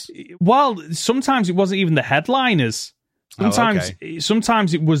headliners. Well, sometimes it wasn't even the headliners.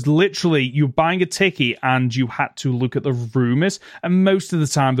 Sometimes it was literally you buying a ticket and you had to look at the rumours, and most of the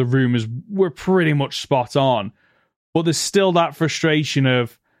time the rumours were pretty much spot on. But there's still that frustration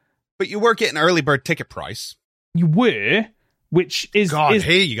of... But you were getting early bird ticket price. You were... Which is...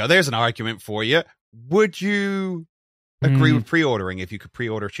 Here you go. There's an argument for you. Would you agree with pre-ordering if you could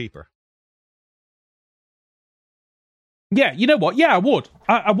pre-order cheaper? Yeah, you know what? Yeah, I would.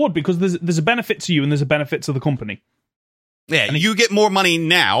 I would, because there's a benefit to you and there's a benefit to the company. Yeah, and you get more money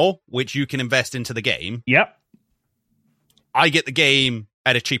now, which you can invest into the game. Yep. I get the game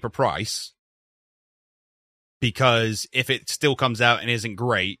at a cheaper price, because if it still comes out and isn't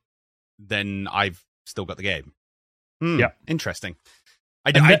great, then I've still got the game. Yeah, interesting.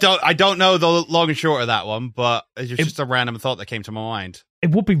 I don't know the long and short of that one, but it's just a random thought that came to my mind.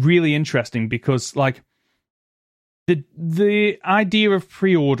 It would be really interesting because, like, the idea of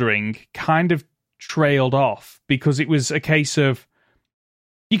pre-ordering kind of trailed off because it was a case of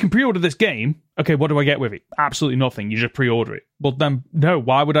you can pre-order this game. Okay, what do I get with it? Absolutely nothing. You just pre-order it. Well, then no.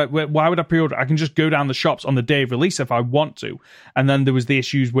 Why would I pre-order? I can just go down the shops on the day of release if I want to. And then there was the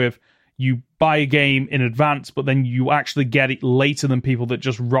issues with, you buy a game in advance, but then you actually get it later than people that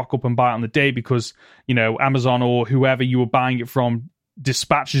just rock up and buy it on the day because, you know, Amazon or whoever you were buying it from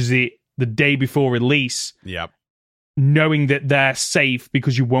dispatches it the day before release. Yep. Knowing that they're safe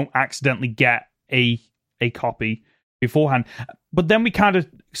because you won't accidentally get a copy beforehand. But then we kind of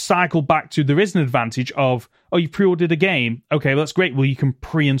cycle back to there is an advantage of, oh, you pre-ordered a game. Okay, well, that's great. Well, you can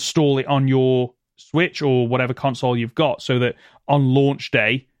pre-install it on your Switch or whatever console you've got so that on launch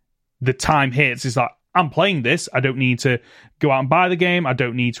day, the time hits, it's like, I'm playing this. I don't need to go out and buy the game. I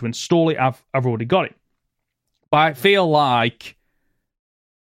don't need to install it. I've already got it. But I feel like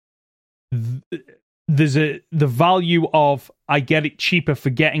there's the value of I get it cheaper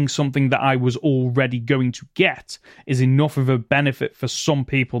for getting something that I was already going to get is enough of a benefit for some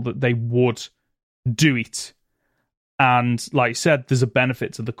people that they would do it. And like I said, there's a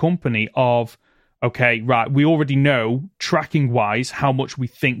benefit to the company of, okay, right, we already know, tracking-wise, how much we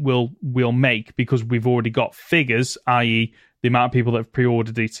think we'll make because we've already got figures, i.e. the amount of people that have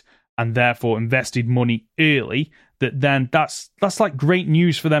pre-ordered it and therefore invested money early, that's like great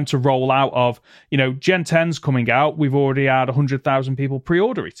news for them to roll out of, you know, Gen 10's coming out, we've already had 100,000 people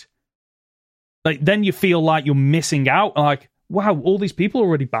pre-order it. Like, then you feel like you're missing out, like, wow, all these people are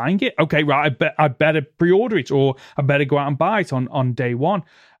already buying it? Okay, right, I better pre-order it, or I better go out and buy it on day one.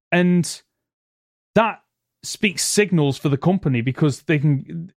 And that speaks signals for the company because they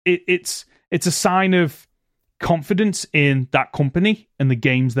can. It's a sign of confidence in that company and the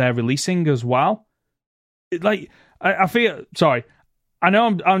games they're releasing as well. I feel sorry. I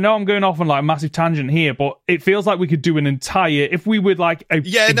know I'm going off on like a massive tangent here, but it feels like we could do an entire if we would like a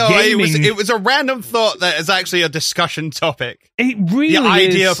gaming... it was a random thought that is actually a discussion topic. It really the is.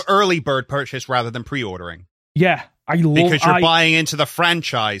 idea of early bird purchase rather than pre-ordering. Yeah. Because you're buying into the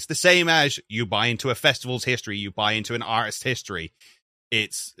franchise, the same as you buy into a festival's history, you buy into an artist's history.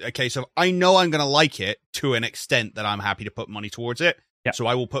 It's a case of, I know I'm going to like it to an extent that I'm happy to put money towards it. Yeah. So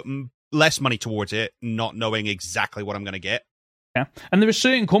I will put less money towards it, not knowing exactly what I'm going to get. Yeah. And there are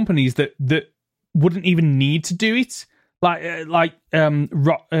certain companies that wouldn't even need to do it. Like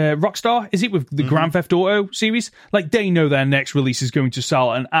Rockstar, is it with the Grand Theft Auto series? Like, they know their next release is going to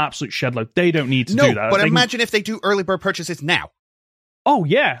sell an absolute shedload. They don't need to do that. But imagine if they do early bird purchases now. Oh,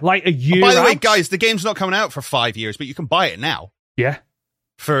 yeah, like a year By the way, out. guys, the game's not coming out for 5 years, but you can buy it now. Yeah.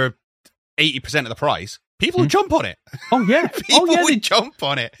 For 80% of the price. People would jump on it. Oh, yeah. People would jump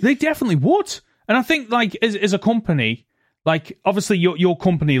on it. They definitely would. And I think, like, as a company... Like, obviously, your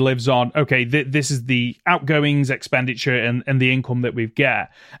company lives on, okay, this is the outgoings, expenditure, and the income that we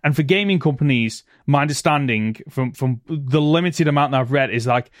get. And for gaming companies, my understanding from the limited amount that I've read is,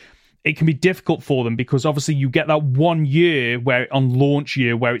 like, it can be difficult for them because, obviously, you get that 1 year on launch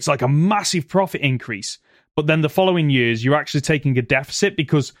year where it's like a massive profit increase. But then the following years, you're actually taking a deficit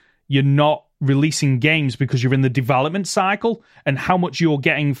because you're not releasing games because you're in the development cycle. And how much you're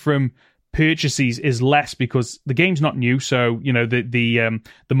getting from purchases is less because the game's not new, so you know the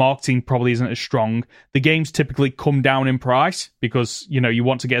marketing probably isn't as strong. The games typically come down in price because you know you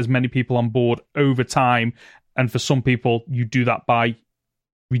want to get as many people on board over time, and for some people you do that by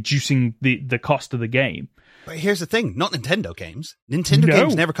reducing the cost of the game. But here's the thing, not Nintendo games. Nintendo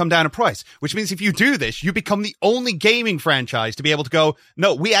games never come down in price, which means if you do this, you become the only gaming franchise to be able to go,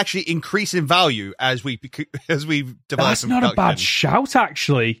 no, we actually increase in value as we develop. That's not a bad shout,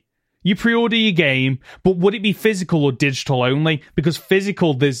 actually. You pre-order your game, but would it be physical or digital only? Because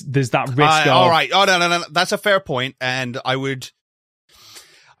physical, there's that risk of... All right. Oh, no. That's a fair point, and I would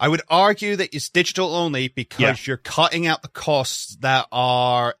argue that it's digital only because you're cutting out the costs that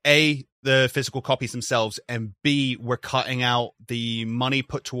are A, the physical copies themselves, and B, we're cutting out the money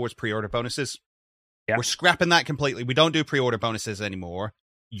put towards pre-order bonuses. Yeah. We're scrapping that completely. We don't do pre-order bonuses anymore.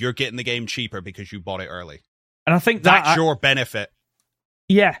 You're getting the game cheaper because you bought it early. And I think that's your benefit.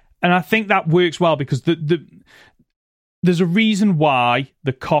 Yeah, and I think that works well because there's a reason why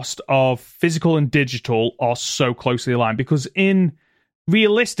the cost of physical and digital are so closely aligned, because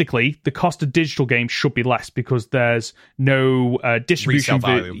realistically, the cost of digital games should be less because there's no distribution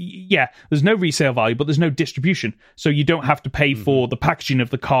value. Yeah, there's no resale value, but there's no distribution. So you don't have to pay for the packaging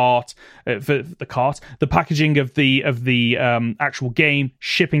of the the packaging of the actual game,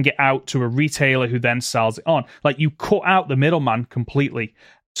 shipping it out to a retailer who then sells it on. Like, you cut out the middleman completely.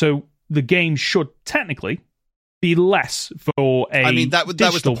 So the game should technically be less for a I mean, that was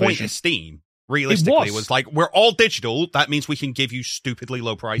the point version. of Steam. Realistically, it was like, we're all digital. That means we can give you stupidly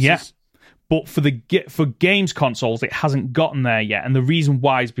low prices. Yeah, but for games consoles, it hasn't gotten there yet, and the reason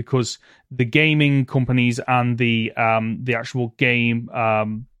why is because the gaming companies and the actual game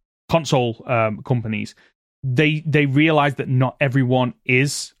console companies, they realize that not everyone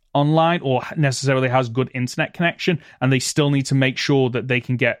is online or necessarily has good internet connection, and they still need to make sure that they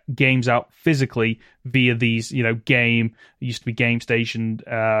can get games out physically via these, it used to be Game Station,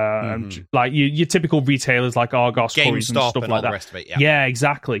 like your typical retailers like Argos, GameStop, and stuff and like all that. The rest of it, yeah,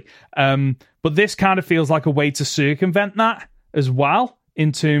 exactly. But this kind of feels like a way to circumvent that as well,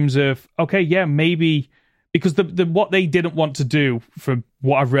 in terms of, okay, yeah, maybe. Because the what they didn't want to do, from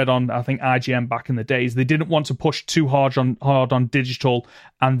what I've read on, I think, IGN back in the days, they didn't want to push too hard on digital,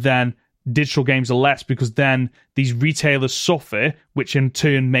 and then digital games are less, because then these retailers suffer, which in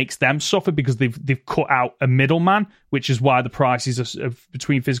turn makes them suffer because they've cut out a middleman, which is why the prices are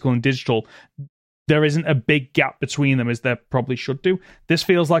between physical and digital, there isn't a big gap between them as there probably should do. This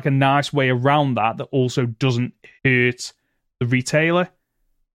feels like a nice way around that also doesn't hurt the retailer.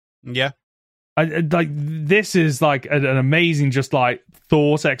 Yeah. This is like an amazing just like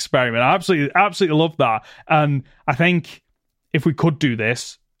thought experiment. I absolutely love that, and I think if we could do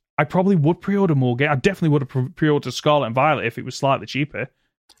this, I probably would pre-order more games. I definitely would have pre-ordered Scarlet and Violet if it was slightly cheaper.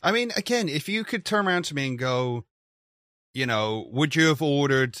 I mean, again, if you could turn around to me and go, would you have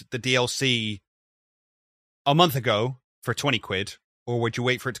ordered the DLC a month ago for 20 quid, or would you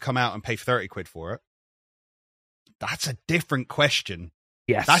wait for it to come out and pay 30 quid for it? That's a different question.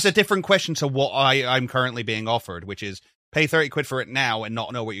 Yes. That's a different question to what I'm currently being offered, which is pay 30 quid for it now and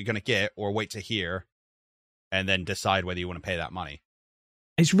not know what you're going to get, or wait to hear and then decide whether you want to pay that money.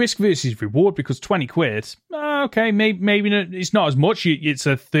 It's risk versus reward, because 20 quid, okay, maybe it's not as much. It's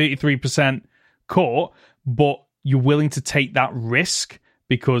a 33% cut, but you're willing to take that risk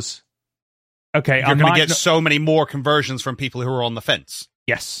because, okay, you're going to get so many more conversions from people who are on the fence.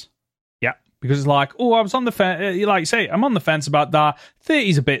 Yes. Yeah. Because it's like, oh, I was on the fence. Like you say, I'm on the fence about that. 30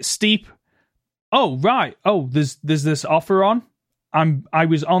 is a bit steep. Oh, right. Oh, there's this offer on. I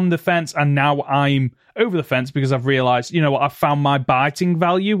was on the fence, and now I'm over the fence because I've realized, I found my biting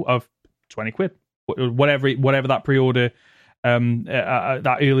value of 20 quid, whatever that pre-order,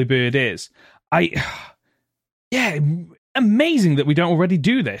 that early bird is. Amazing that we don't already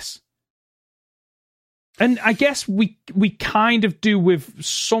do this. And I guess we kind of do with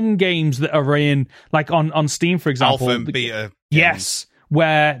some games that are in, like on Steam, for example. Alpha and beta. Yes,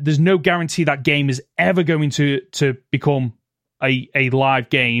 where there's no guarantee that game is ever going to become a live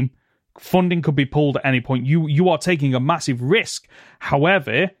game. Funding could be pulled at any point. You are taking a massive risk.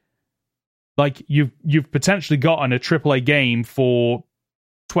 However, like you've potentially gotten a AAA game for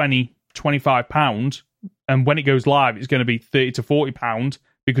 £20-25, and when it goes live, it's going to be £30 to £40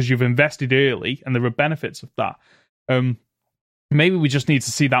 because you've invested early, and there are benefits of that. Maybe we just need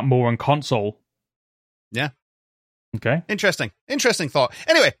to see that more on console. Yeah. Okay. Interesting thought.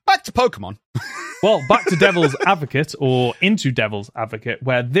 Anyway, back to Pokemon. Well, back to Devil's Advocate, or into Devil's Advocate,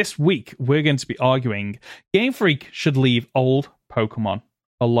 where this week we're going to be arguing Game Freak should leave old Pokemon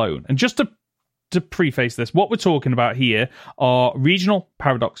alone. And just to preface this, what we're talking about here are regional,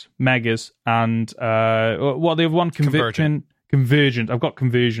 Paradox, Megas, and what the other one? Convergent. I've got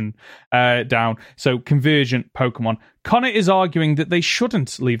Conversion down. So Convergent Pokemon. Connor is arguing that they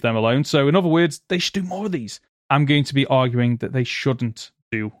shouldn't leave them alone. So in other words, they should do more of these. I'm going to be arguing that they shouldn't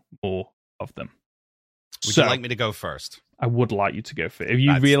do more of them. Would you like me to go first? I would like you to go first. If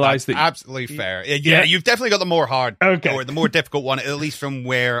you realize that... absolutely fair. Yeah, you've definitely got the more hard, or the more difficult one, at least from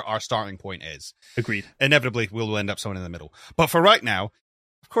where our starting point is. Agreed. Inevitably, we'll end up somewhere in the middle. But for right now,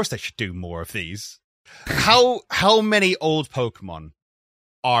 of course they should do more of these. How many old Pokemon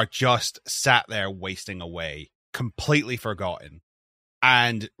are just sat there wasting away, completely forgotten,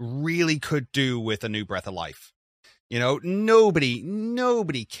 and really could do with a new breath of life? You know,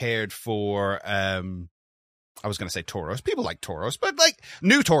 nobody cared for, I was going to say Tauros. People like Tauros, but like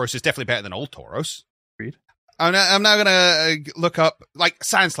new Tauros is definitely better than old Tauros. Agreed. I'm now going to look up like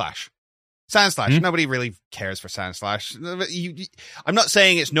Sandslash. Nobody really cares for Sandslash. I'm not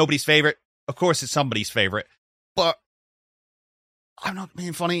saying it's nobody's favorite. Of course, it's somebody's favorite, but I'm not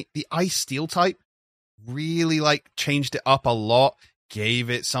being funny. The Ice Steel type really like changed it up a lot, gave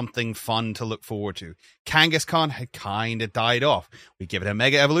it something fun to look forward to. Kangaskhan had kind of died off. We give it a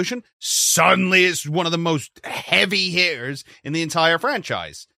Mega Evolution. Suddenly, it's one of the most heavy hitters in the entire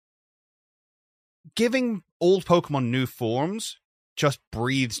franchise. Giving old Pokemon new forms just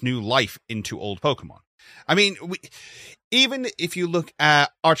breathes new life into old Pokemon. I mean, even if you look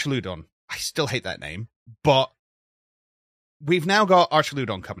at Archaludon, I still hate that name, but we've now got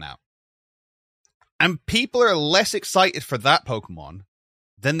Archaludon coming out. And people are less excited for that Pokemon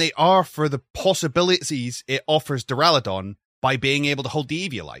than they are for the possibilities it offers Duraludon by being able to hold the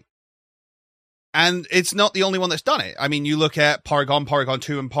Eviolite. And it's not the only one that's done it. I mean, you look at Porygon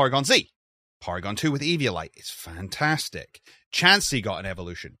 2, and Porygon Z. Porygon 2 with Eviolite is fantastic. Chansey got an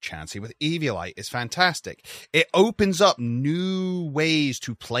evolution. Chansey with Eviolite is fantastic. It opens up new ways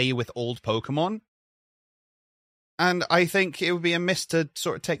to play with old Pokemon. And I think it would be a miss to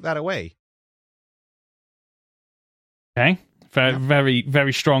sort of take that away. Okay. Very,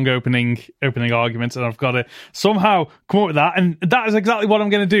 very strong opening arguments, and I've got to somehow come up with that, and that is exactly what I'm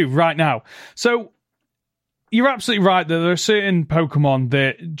going to do right now. So, you're absolutely right that there are certain Pokemon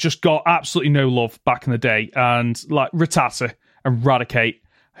that just got absolutely no love back in the day, and like Rattata and Raticate,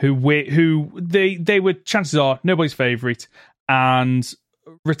 who they were, chances are, nobody's favourite, and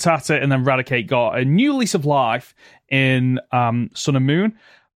Rattata and then Raticate got a new lease of life in Sun and Moon.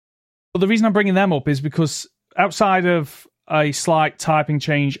 But the reason I'm bringing them up is because outside of a slight typing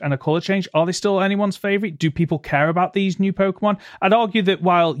change and a colour change, are they still anyone's favourite? Do people care about these new Pokemon? I'd argue that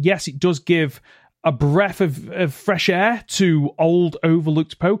while, yes, it does give a breath of fresh air to old,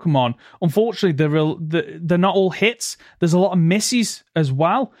 overlooked Pokemon, unfortunately, they're not all hits. There's a lot of misses as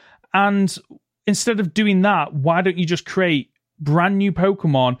well. And instead of doing that, why don't you just create brand new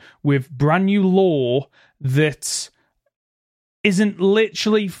Pokemon with brand new lore that isn't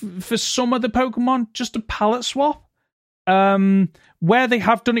literally, for some of the Pokemon, just a palette swap? Where they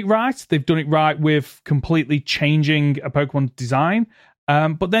have done it right, they've done it right with completely changing a Pokemon's design.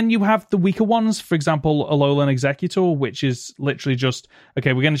 But then you have the weaker ones, for example, Alolan Executor, which is literally just,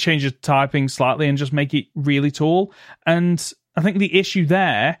 okay, we're going to change the typing slightly and just make it really tall. And I think the issue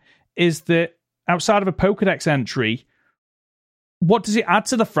there is that outside of a Pokedex entry, what does it add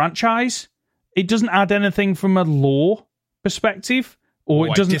to the franchise? It doesn't add anything from a lore perspective. Or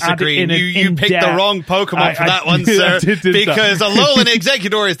it doesn't add it in you picked the wrong Pokemon for that one, sir. Because Alolan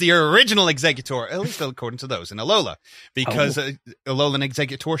Executor is the original Executor, at least according to those in Alola. Because Alolan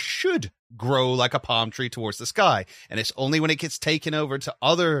Executor should grow like a palm tree towards the sky. And it's only when it gets taken over to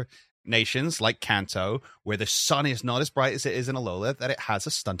other nations like Kanto, where the sun is not as bright as it is in Alola, that it has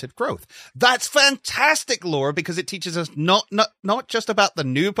a stunted growth. That's fantastic lore, because it teaches us not just about the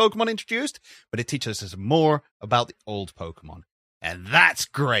new Pokemon introduced, but it teaches us more about the old Pokemon. And that's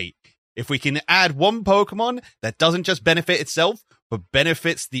great. If we can add one Pokemon that doesn't just benefit itself, but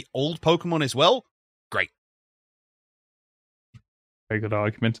benefits the old Pokemon as well, great. Very good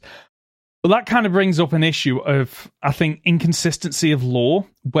argument. Well, that kind of brings up an issue of, I think, inconsistency of lore,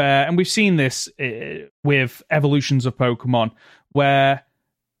 where, and we've seen this with evolutions of Pokemon, where,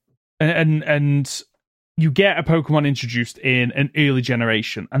 and you get a Pokemon introduced in an early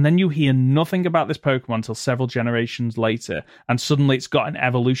generation, and then you hear nothing about this Pokemon until several generations later, and suddenly it's got an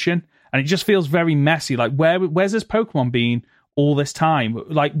evolution, and it just feels very messy. Like, where's this Pokemon been all this time?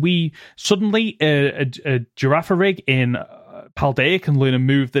 Like, we suddenly, a Girafarig in Paldea can learn a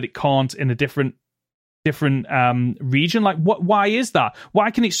move that it can't in a different region. Like, why is that?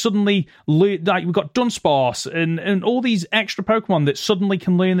 Why can it suddenly learn, like, we've got Dunsparce and all these extra Pokemon that suddenly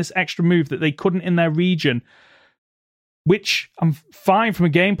can learn this extra move that they couldn't in their region, which I'm fine from a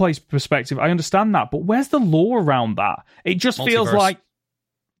gameplay perspective, I understand that, but where's the lore around that? It just feels like,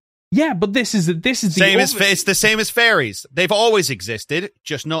 yeah, but this is it's the same as fairies. They've always existed,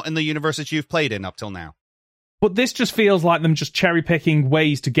 just not in the universes you've played in up till now. But this just feels like them just cherry picking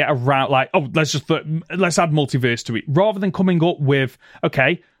ways to get around, like, oh, let's add multiverse to it, rather than coming up with,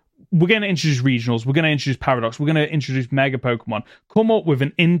 okay, we're going to introduce regionals, we're going to introduce Paradox, we're going to introduce Mega Pokemon. Come up with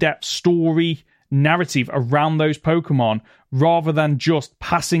an in-depth story narrative around those Pokemon, rather than just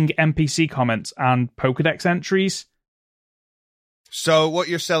passing NPC comments and Pokedex entries. So what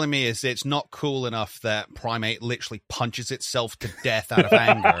you're telling me is it's not cool enough that Primate literally punches itself to death out of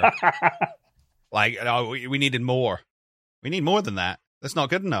anger. Like, oh, we needed more. We need more than that. That's not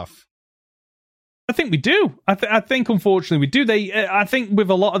good enough. I think we do. I think, unfortunately, we do. I think with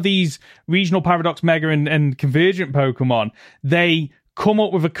a lot of these regional Paradox, Mega, and Convergent Pokemon, they come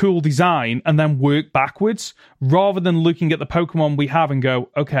up with a cool design and then work backwards, rather than looking at the Pokemon we have and go,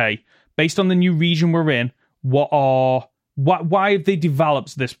 okay, based on the new region we're in, why have they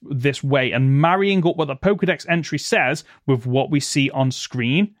developed this way, and marrying up what the Pokedex entry says with what we see on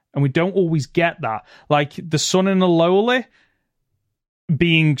screen. And we don't always get that. Like the Sun and Alola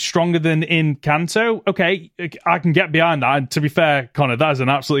being stronger than in Kanto. Okay, I can get behind that. And to be fair, Connor, that is an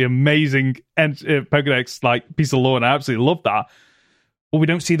absolutely amazing Pokedex like piece of lore, and I absolutely love that. But we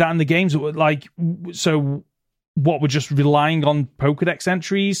don't see that in the games. Like, so what? We're just relying on Pokedex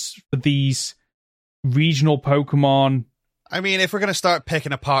entries for these regional Pokemon. I mean, if we're going to start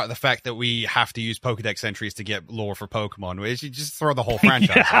picking apart the fact that we have to use Pokedex entries to get lore for Pokemon, we should just throw the whole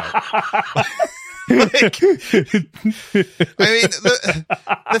franchise out. Like, I mean,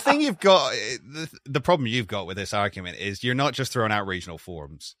 the thing you've got, the problem you've got with this argument is you're not just throwing out regional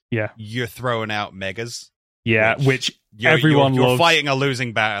forms. Yeah. You're throwing out megas. Yeah, which everyone loves. You're fighting a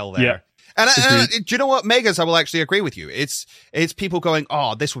losing battle there. Yeah. And do you know what? Megas, I will actually agree with you. It's people going,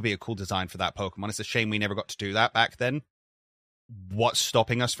 oh, this would be a cool design for that Pokemon. It's a shame we never got to do that back then. What's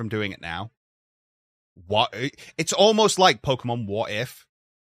stopping us from doing it now? It's almost like Pokemon What If.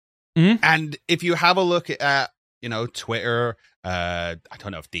 Mm-hmm. And if you have a look at Twitter, I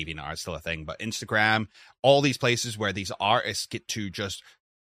don't know if DeviantArt is still a thing, but Instagram, all these places where these artists get to just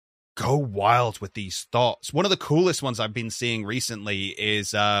go wild with these thoughts. One of the coolest ones I've been seeing recently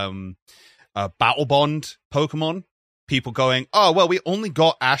is a Battle Bond Pokemon. People going, oh, well, we only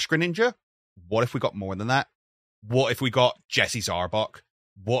got Ash Greninja. What if we got more than that? What if we got Jesse's Arbok?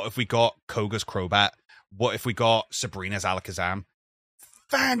 What if we got Koga's Crobat? What if we got Sabrina's Alakazam?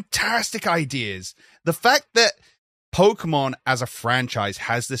 Fantastic ideas. The fact that Pokemon as a franchise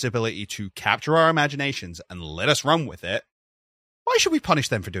has this ability to capture our imaginations and let us run with it, why should we punish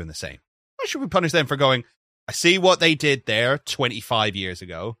them for doing the same? Why should we punish them for going, I see what they did there 25 years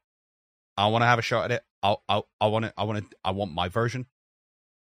ago. I want to have a shot at it. I want my version.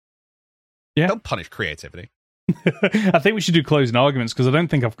 Yeah. Don't punish creativity. I think we should do closing arguments, because I don't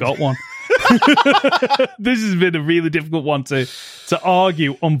think I've got one. This has been a really difficult one to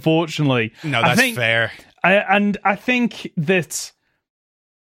argue, unfortunately. No, that's fair. I think that...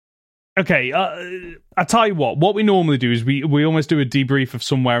 Okay, I tell you what we normally do is we almost do a debrief of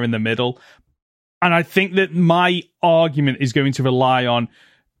somewhere in the middle. And I think that my argument is going to rely on...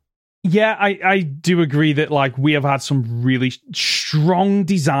 Yeah, I do agree that like we have had some really strong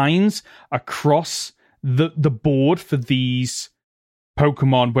designs across the board for these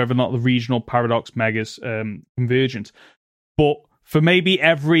Pokemon, whether or not the regional Paradox, Megas, Convergent. But for maybe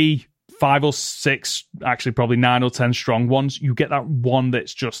every 5 or 6, actually probably 9 or 10 strong ones, you get that one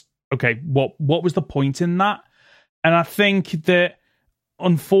that's just, okay, what was the point in that? And I think that,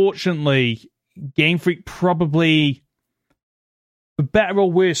 unfortunately, Game Freak probably, for better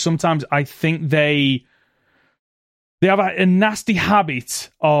or worse, sometimes I think they have a nasty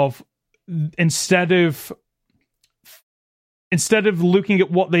habit of instead of looking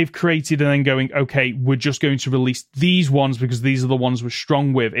at what they've created and then going, okay, we're just going to release these ones because these are the ones we're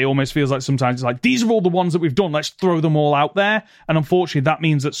strong with. It almost feels like sometimes it's like, these are all the ones that we've done, let's throw them all out there. And unfortunately, that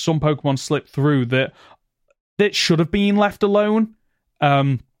means that some Pokemon slip through that should have been left alone,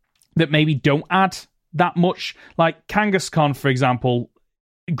 that maybe don't add that much. Like Kangaskhan, for example,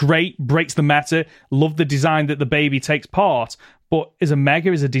 great, breaks the meta, love the design that the baby takes part, but as a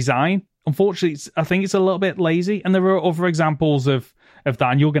Mega, as a design, unfortunately, I think it's a little bit lazy. And there are other examples of that,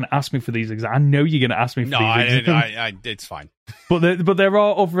 and you're going to ask me for these examples. I know you're going to ask me for these examples. It's fine. But there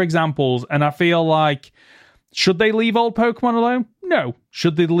are other examples, and I feel like, should they leave old Pokemon alone? No.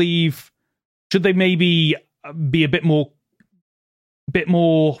 Should they maybe be a bit more,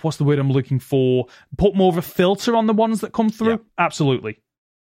 what's the word I'm looking for? Put more of a filter on the ones that come through? Yeah. Absolutely.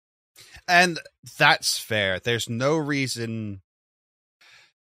 And that's fair. There's no reason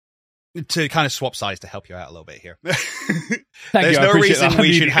to kind of swap sides to help you out a little bit here. There's no reason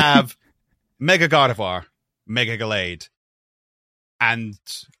we should have Mega Gardevoir, Mega Gallade, and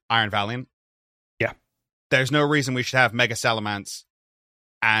Iron Valiant. Yeah. There's no reason we should have Mega Salamence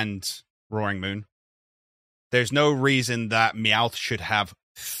and Roaring Moon. There's no reason that Meowth should have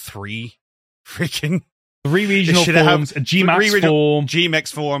three regional forms, a G-Max form.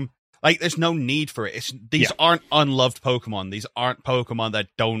 G-Max form. Like, there's no need for it. These aren't unloved Pokemon. These aren't Pokemon that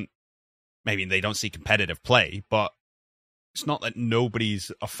maybe they don't see competitive play, but it's not that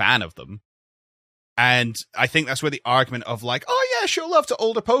nobody's a fan of them. And I think that's where the argument of like, oh yeah, show love to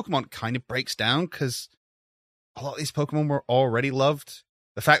older Pokemon kind of breaks down, because a lot of these Pokemon were already loved.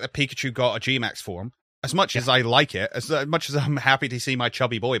 The fact that Pikachu got a G-Max form, as much as I like it, as much as I'm happy to see my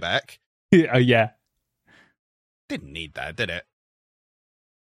chubby boy back. Yeah. Didn't need that, did it?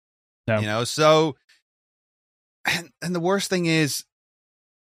 No. So... And the worst thing is,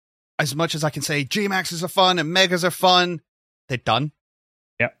 as much as I can say G-Maxes are fun and Megas are fun, they're done.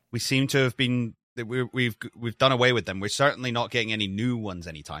 Yep. We seem to have been... We've done away with them. We're certainly not getting any new ones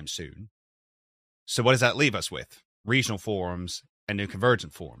anytime soon. So what does that leave us with? Regional forms and new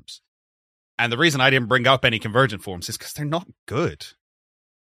convergent forms. And the reason I didn't bring up any convergent forms is because they're not good.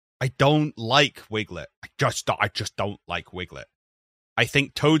 I don't like Wiglet. I just don't like Wiglet. I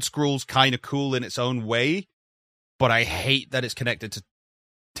think Toadscruel's kind of cool in its own way, but I hate that it's connected to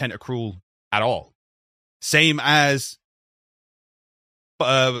Tentacruel at all. Same as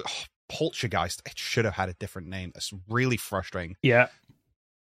Poltchageist. It should have had a different name. That's really frustrating. Yeah.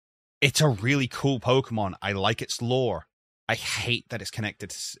 It's a really cool Pokemon. I like its lore. I hate that it's connected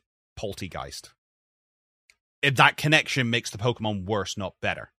to Poltchageist. That connection makes the Pokemon worse, not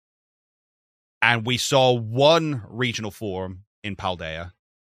better. And we saw one regional form in Paldea.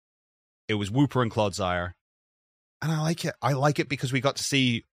 It was Wooper and Clodsire. And I like it. I like it because we got to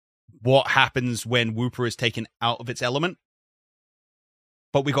see what happens when Wooper is taken out of its element.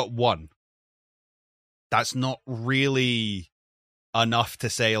 But we got one. That's not really enough to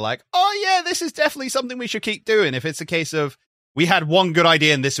say like, oh yeah, this is definitely something we should keep doing. If it's a case of, we had one good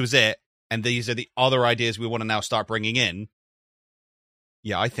idea and this was it, and these are the other ideas we want to now start bringing in.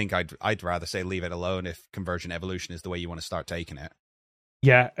 Yeah, I think I'd rather say leave it alone if Convergent Evolution is the way you want to start taking it.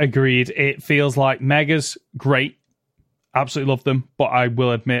 Yeah, agreed. It feels like Megas, great. Absolutely love them. But I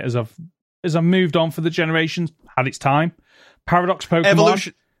will admit, as I've moved on for the generations, had its time. Paradox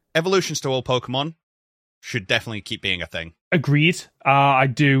Pokemon. Evolutions to all Pokemon should definitely keep being a thing. Agreed. I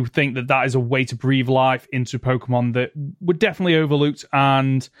do think that is a way to breathe life into Pokemon that were definitely overlooked.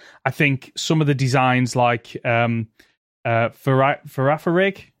 And I think some of the designs like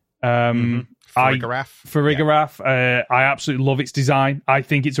Farafrig, Farigiraf, I absolutely love its design. I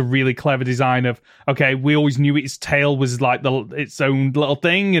think it's a really clever design of, okay, we always knew its tail was like its own little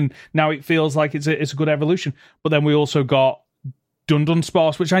thing, and now it feels like it's a good evolution. But then we also got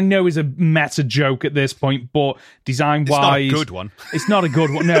Dunsparce, which I know is a meta joke at this point, but design-wise... It's not a good one. It's not a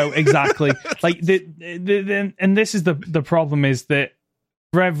good one. No, exactly. Like, and this is the problem, is that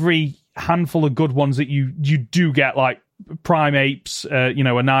for every handful of good ones that you do get, like Primeapes,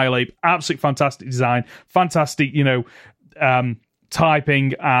 Annihilate, absolutely fantastic design, fantastic,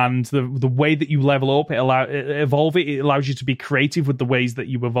 typing, and the way that you level up, evolve it allows you to be creative with the ways that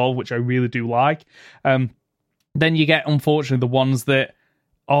you evolve, which I really do like. Then you get, unfortunately, the ones that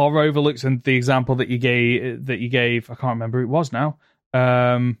are overlooked, and the example that you gave, I can't remember who it was now.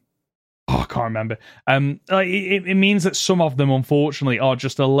 I can't remember. It means that some of them, unfortunately, are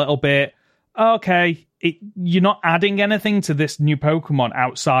just a little bit, okay, you're not adding anything to this new Pokemon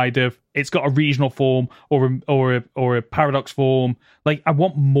outside of it's got a regional form or a Paradox form. Like, I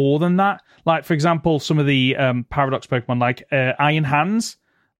want more than that. Like, for example, some of the Paradox Pokemon, like Iron Hands,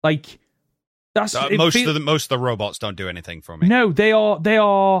 like... most of the robots don't do anything for me. No, they are.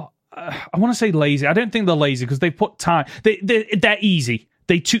 I want to say lazy. I don't think they're lazy because they put time. They're easy.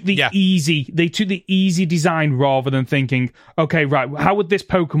 They took the easy. They took the easy design rather than thinking, okay, right, how would this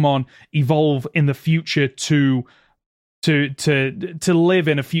Pokemon evolve in the future to live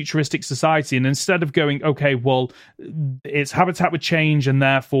in a futuristic society? And instead of going, okay, well, its habitat would change and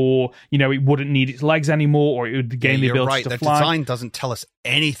therefore, it wouldn't need its legs anymore, or it would gain the ability to fly. The design doesn't tell us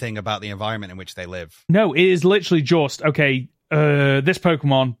anything about the environment in which they live. No, it is literally just, okay, this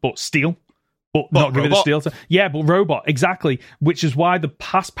Pokemon, but steel. But not give it a steel. Yeah, but robot, exactly. Which is why the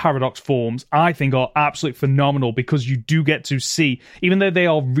past Paradox forms, I think, are absolutely phenomenal, because you do get to see, even though they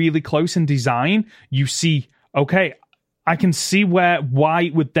are really close in design, you see, okay, I can see why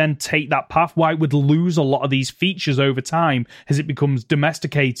it would then take that path, why it would lose a lot of these features over time as it becomes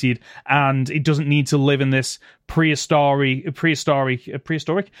domesticated and it doesn't need to live in this prehistoric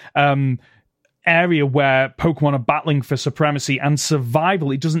area where Pokemon are battling for supremacy and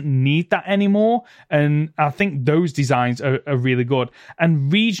survival. It doesn't need that anymore, and I think those designs are really good.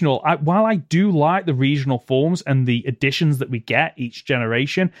 And regional, while I do like the regional forms and the additions that we get each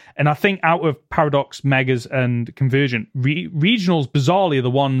generation, and I think out of Paradox, Megas, and Conversion, regionals bizarrely are the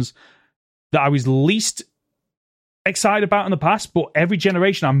ones that I was least excited about in the past, but every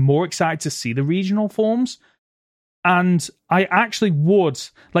generation I'm more excited to see the regional forms. And I actually would,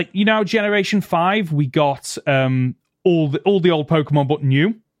 like, Generation 5, we got all the old Pokemon but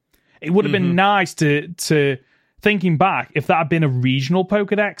new. It would have been nice to thinking back, if that had been a regional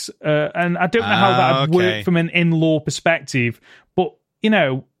Pokedex, and I don't know how that would work from an in-law perspective, but,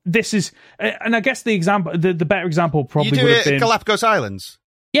 this is, and I guess the better example probably would have been Galapagos Islands.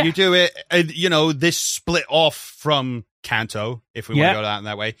 Yeah. You do it, this split off from Kanto, if we want to go down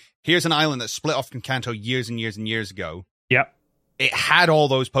that way. Here's an island that split off from Kanto years and years and years ago. Yep. It had all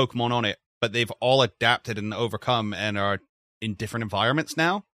those Pokemon on it, but they've all adapted and overcome and are in different environments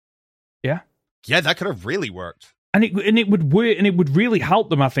now. Yeah. Yeah, that could have really worked. And it would work, and it would really help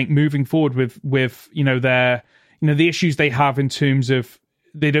them, I think, moving forward with their the issues they have in terms of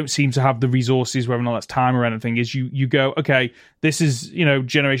they don't seem to have the resources, whether or not that's time or anything, is you go, okay, this is,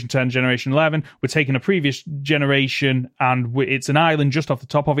 Generation 10, Generation 11, we're taking a previous generation, and it's an island just off the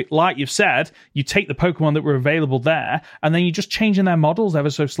top of it. Like you've said, you take the Pokemon that were available there, and then you're just changing their models ever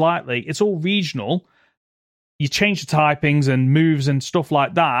so slightly. It's all regional. You change the typings and moves and stuff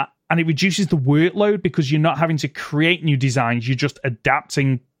like that, and it reduces the workload because you're not having to create new designs, you're just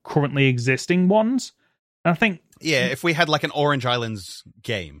adapting currently existing ones. And I think... Yeah, if we had like an Orange Islands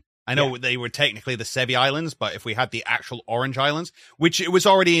game. I know they were technically the Sevi Islands, but if we had the actual Orange Islands, which it was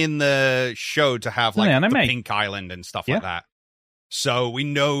already in the show to have like the Pink Island and stuff like that. So we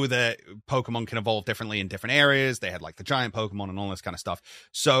know that Pokemon can evolve differently in different areas. They had like the giant Pokemon and all this kind of stuff.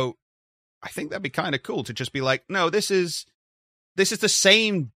 So I think that'd be kind of cool to just be like, no, this is the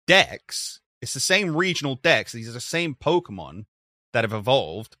same decks. It's the same regional decks. These are the same Pokemon that have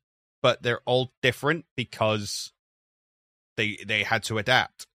evolved, but they're all different because they had to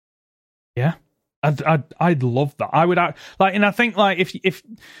adapt. Yeah, I'd love that. I would and I think if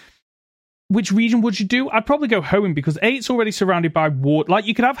which region would you do? I'd probably go Hoenn because it's already surrounded by water. Like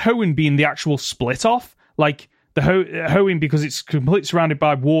you could have Hoenn being the actual split off, like the Hoenn because it's completely surrounded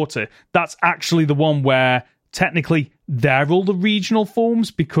by water. That's actually the one where technically they're all the regional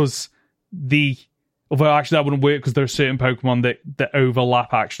forms because although actually that wouldn't work because there are certain Pokemon that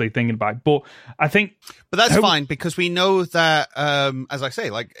overlap, actually, thinking about it. But I think... But that's fine, because we know that, as I say,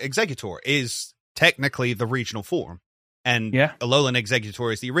 like, Exeggutor is technically the regional form. And Alolan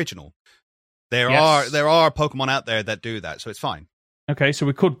Exeggutor is the original. There are Pokemon out there that do that, so it's fine. Okay, so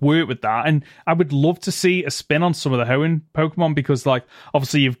we could work with that. And I would love to see a spin on some of the Hoenn Pokemon, because, like,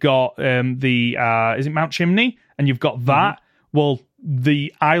 obviously you've got is it Mount Chimney? And you've got that. Mm-hmm. Well...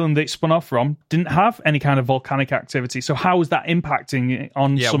 the island that it spun off from didn't have any kind of volcanic activity. So how is that impacting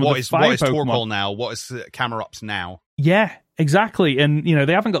on some of the fire Pokemon? What is Torkoal now? What is Camerupt now? Yeah, exactly. And,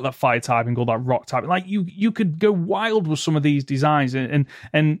 they haven't got that fire typing or that rock typing. Like, you could go wild with some of these designs. And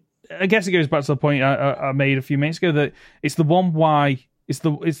I guess it goes back to the point I made a few minutes ago that it's the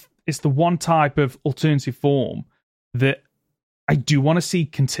one type of alternative form that I do want to see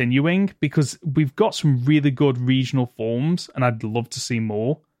continuing, because we've got some really good regional forms, and I'd love to see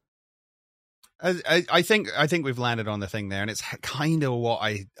more. I think we've landed on the thing there, and it's kind of what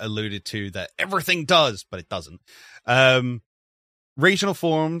I alluded to, that everything does, but it doesn't. Regional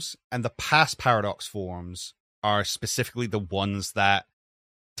forms and the past Paradox forms are specifically the ones that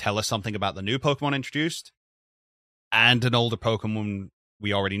tell us something about the new Pokemon introduced, and an older Pokemon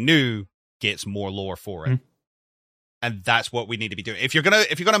we already knew gets more lore for it. And that's what we need to be doing. If you're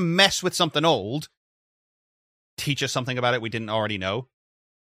gonna mess with something old, teach us something about it we didn't already know.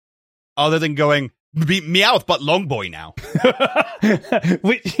 Other than going, Meowth, but Long Boy now.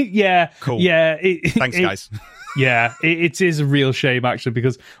 Yeah. Cool. Yeah. Thanks, guys. Yeah, it is a real shame, actually,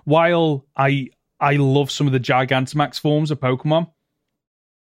 because while I love some of the Gigantamax forms of Pokemon,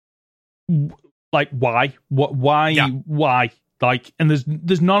 like, why? Why? Like, and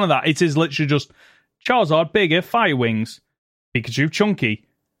there's none of that. It is literally just Charizard, bigger, fire wings. Pikachu, chunky.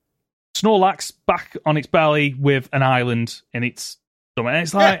 Snorlax back on its belly with an island in its stomach.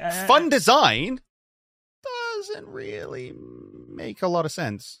 It's like fun design doesn't really make a lot of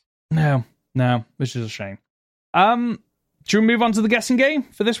sense. No, which is a shame. Should we move on to the guessing game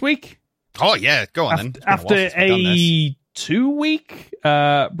for this week? Oh yeah, go on then. After a 2-week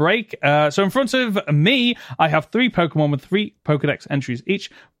break. So in front of me, I have 3 Pokemon with 3 Pokedex entries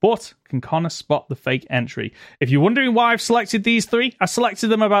each, but can kind of spot the fake entry. If you're wondering why I've selected these 3, I selected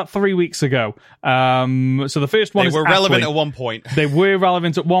them about 3 weeks ago. So the first one they were relevant at one point. They were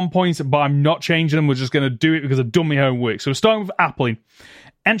relevant at one point, but I'm not changing them. We're just going to do it because I've done my homework. So we're starting with Appling.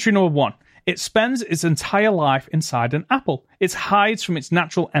 Entry number 1. It spends its entire life inside an apple. It hides from its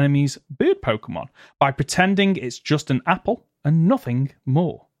natural enemies, bird Pokemon, by pretending it's just an apple and nothing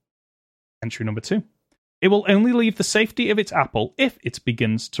more. Entry number 2. It will only leave the safety of its apple if it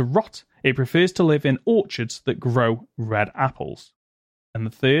begins to rot. It prefers to live in orchards that grow red apples. And the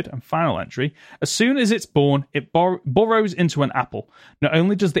third and final entry, as soon as it's born, it burrows into an apple. Not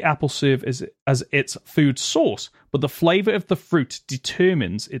only does the apple serve as its food source, but the flavor of the fruit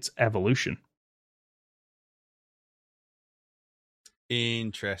determines its evolution.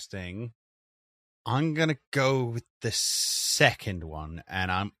 Interesting. I'm going to go with the second one, and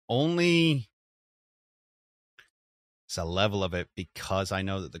I'm only... It's a level of it because I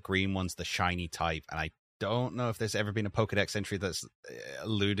know that the green one's the shiny type, and I don't know if there's ever been a Pokedex entry that's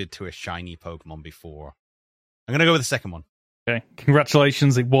alluded to a shiny Pokemon before. I'm going to go with the second one. Okay,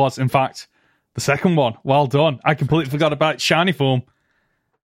 congratulations. It was, in fact, the second one. Well done. I completely forgot about shiny form.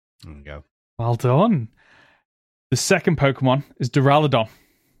 There we go. Well done. The second Pokemon is Duraludon.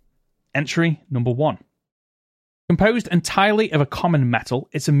 Entry number 1. Composed entirely of a common metal,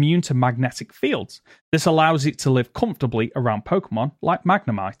 it's immune to magnetic fields. This allows it to live comfortably around Pokemon like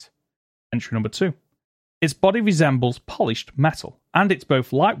Magnemite. Entry number 2. Its body resembles polished metal, and it's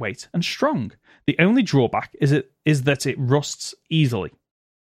both lightweight and strong. The only drawback is that it rusts easily.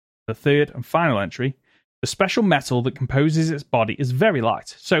 The third and final entry, the special metal that composes its body is very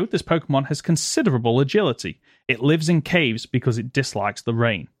light, so this Pokemon has considerable agility. It lives in caves because it dislikes the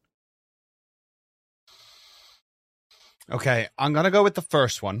rain. Okay, I'm going to go with the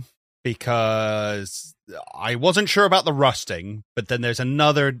first one because I wasn't sure about the rusting, but then there's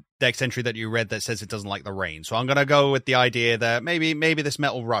another Dex entry that you read that says it doesn't like the rain. So I'm going to go with the idea that maybe this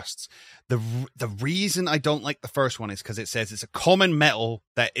metal rusts. The reason I don't like the first one is because it says it's a common metal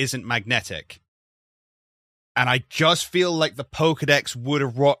that isn't magnetic. And I just feel like the Pokedex would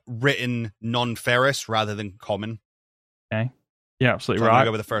have written non-ferrous rather than common. Okay. Yeah, absolutely so right. I'm going to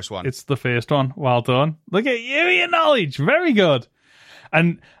go with the first one. It's the first one. Well done. Look at you, your knowledge. Very good.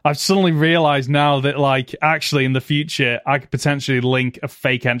 And I've suddenly realized now that, like, actually in the future, I could potentially link a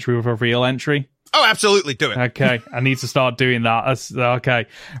fake entry with a real entry. Oh, absolutely. Do it. Okay. I need to start doing that. Okay.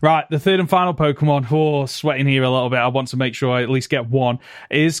 Right. The third and final Pokemon, sweating here a little bit. I want to make sure I at least get one,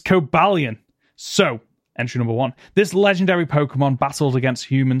 is Cobalion. So, entry number 1. This legendary Pokemon battled against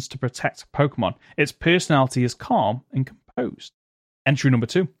humans to protect Pokemon. Its personality is calm and composed. Entry number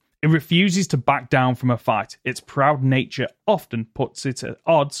 2. It refuses to back down from a fight. Its proud nature often puts it at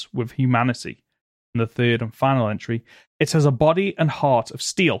odds with humanity. And the third and final entry. It has a body and heart of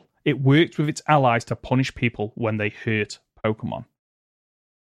steel. It works with its allies to punish people when they hurt Pokemon.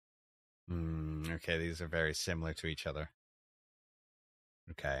 Okay, these are very similar to each other.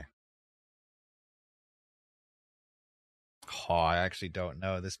 Okay. Oh, I actually don't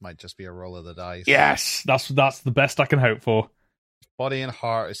know. This might just be a roll of the dice. Yes, that's the best I can hope for. Body and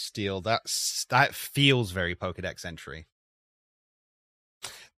heart is steel. That feels very Pokedex entry.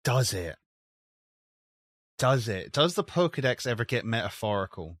 Does it? Does the Pokedex ever get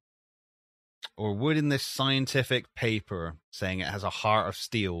metaphorical? Or would in this scientific paper saying it has a heart of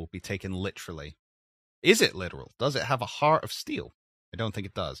steel be taken literally? Is it literal? Does it have a heart of steel? I don't think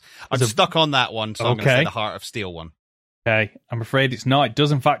it does. I'm stuck on that one, so I'm going to say the heart of steel one. Okay, I'm afraid it's not. It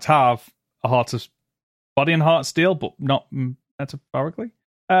does in fact have a heart of body and heart of steel, but not metaphorically.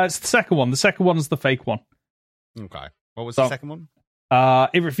 It's the second one. The second one is the fake one. Okay. What was the second one?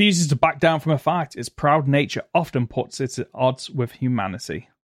 It refuses to back down from a fight. Its proud nature often puts it at odds with humanity.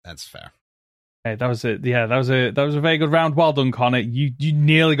 That's fair. Hey, that was it. Yeah, that was a very good round. Well done, Connor. You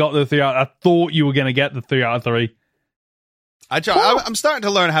nearly got the 3 out. I thought you were going to get the 3 out of 3. I'm starting to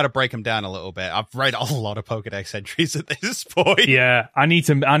learn how to break them down a little bit. I've read a lot of Pokedex entries at this point. Yeah, I need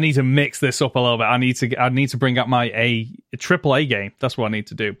to mix this up a little bit. I need to bring up my triple A game. That's what I need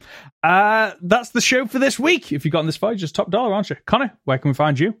to do. That's the show for this week. If you've gotten this far, you're just top dollar, aren't you? Connor, where can we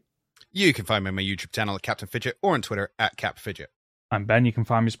find you? You can find me on my YouTube channel at Captain Fidget or on Twitter at CapFidget. I'm Ben. You can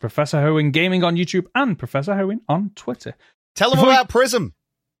find me as Professor Hoenn Gaming on YouTube and Professor Hoenn on Twitter. Tell them about Prism.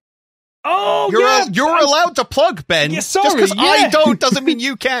 Oh, you're allowed to plug, Ben. Yeah, sorry, just because yeah. I don't doesn't mean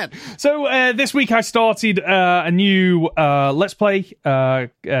you can. So this week I started a new Let's Play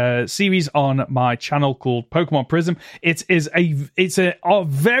series on my channel called Pokemon Prism. It's a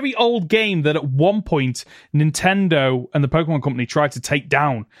very old game that at one point Nintendo and the Pokemon Company tried to take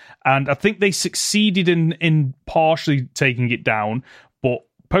down, and I think they succeeded in partially taking it down, but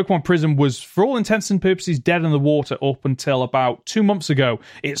Pokemon Prism was, for all intents and purposes, dead in the water up until about 2 months ago.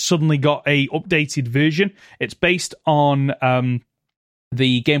 It suddenly got a updated version. It's based on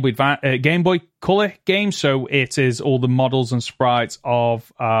the Game Boy Color game, so it is all the models and sprites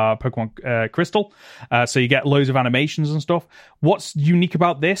of Pokemon Crystal. So you get loads of animations and stuff. What's unique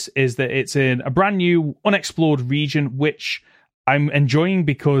about this is that it's in a brand new, unexplored region, which I'm enjoying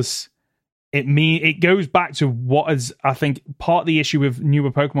because it goes back to what is, I think, part of the issue with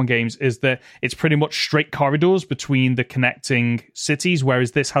newer Pokemon games is that it's pretty much straight corridors between the connecting cities,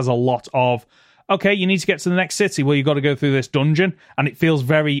 whereas this has a lot of, okay, you need to get to the next city, well, you got to go through this dungeon, and it feels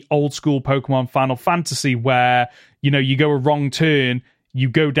very old school Pokemon Final Fantasy where, you go a wrong turn, you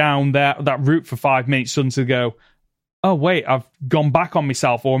go down that route for 5 minutes, suddenly to go, oh wait, I've gone back on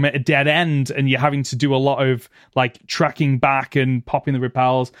myself, or I'm at a dead end, and you're having to do a lot of like tracking back and popping the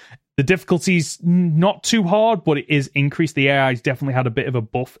repels. The difficulty's not too hard, but it is increased. The AI's definitely had a bit of a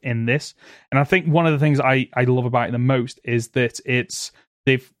buff in this. And I think one of the things I love about it the most is that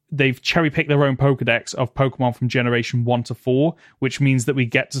they've cherry-picked their own Pokedex of Pokemon from Generation 1 to 4, which means that we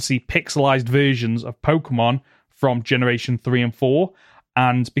get to see pixelized versions of Pokemon from Generation 3 and 4.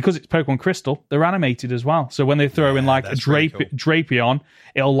 And because it's Pokemon Crystal, they're animated as well. So when they throw in like a Drapion,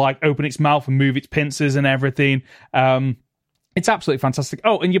 it'll like open its mouth and move its pincers and everything. It's absolutely fantastic.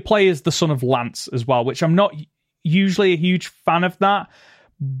 Oh, and you play as the son of Lance as well, which I'm not usually a huge fan of that.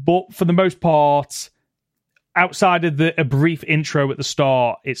 But for the most part, outside of a brief intro at the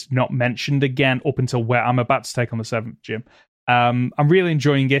start, it's not mentioned again up until where I'm about to take on the 7th gym. I'm really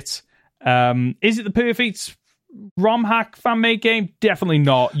enjoying it. Is it the perfect ROM hack fan-made game? Definitely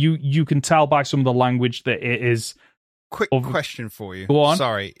not. You can tell by some of the language that it is. Quick question for you. Go on.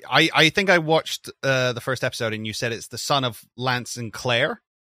 Sorry. I think I watched the first episode and you said it's the son of Lance and Claire.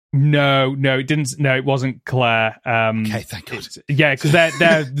 No, it didn't. No, it wasn't Claire. Okay, thank God. Yeah, because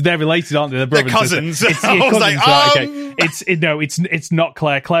they're related, aren't they? They're brothers. They're cousins. It's I was cousins, like, right, okay. It's not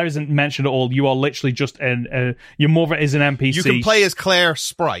Claire. Claire isn't mentioned at all. You are literally just your mother is an NPC. You can play as Claire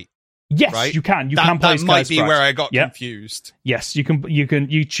Sprite. Yes, right? you can. You can play. That might be Sprite. where I got confused. Yes, you can. You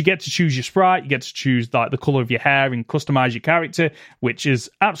get to choose your sprite. You get to choose like the color of your hair and customize your character, which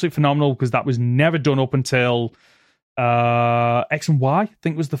is absolutely phenomenal because that was never done up until X and Y. I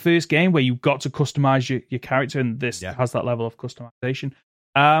think was the first game where you got to customize your character, and this has that level of customization.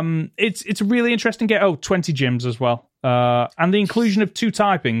 It's a really interesting game. Oh, 20 gyms as well, and the inclusion of 2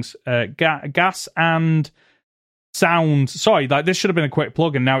 typings, gas and sound. Sorry, like this should have been a quick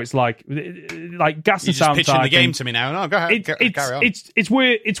plug, and now it's like gas and sound. You're just pitching the game to me now. No, go ahead. Carry on. It's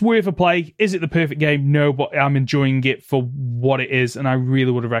worth a play. Is it the perfect game? No, but I'm enjoying it for what it is, and I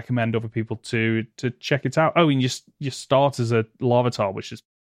really would recommend other people to check it out. Oh, and you start as a Larvitar, which is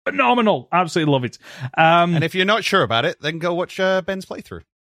phenomenal. Absolutely love it. And if you're not sure about it, then go watch Ben's playthrough.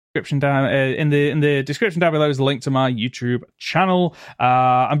 Description down in the description down below is a link to my YouTube channel.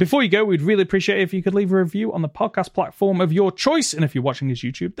 And before you go, we'd really appreciate it if you could leave a review on the podcast platform of your choice. And if you're watching as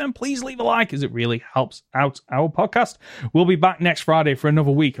YouTube, then please leave a like, as it really helps out our podcast. We'll be back next Friday for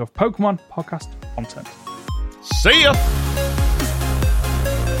another week of Pokemon podcast content. See ya.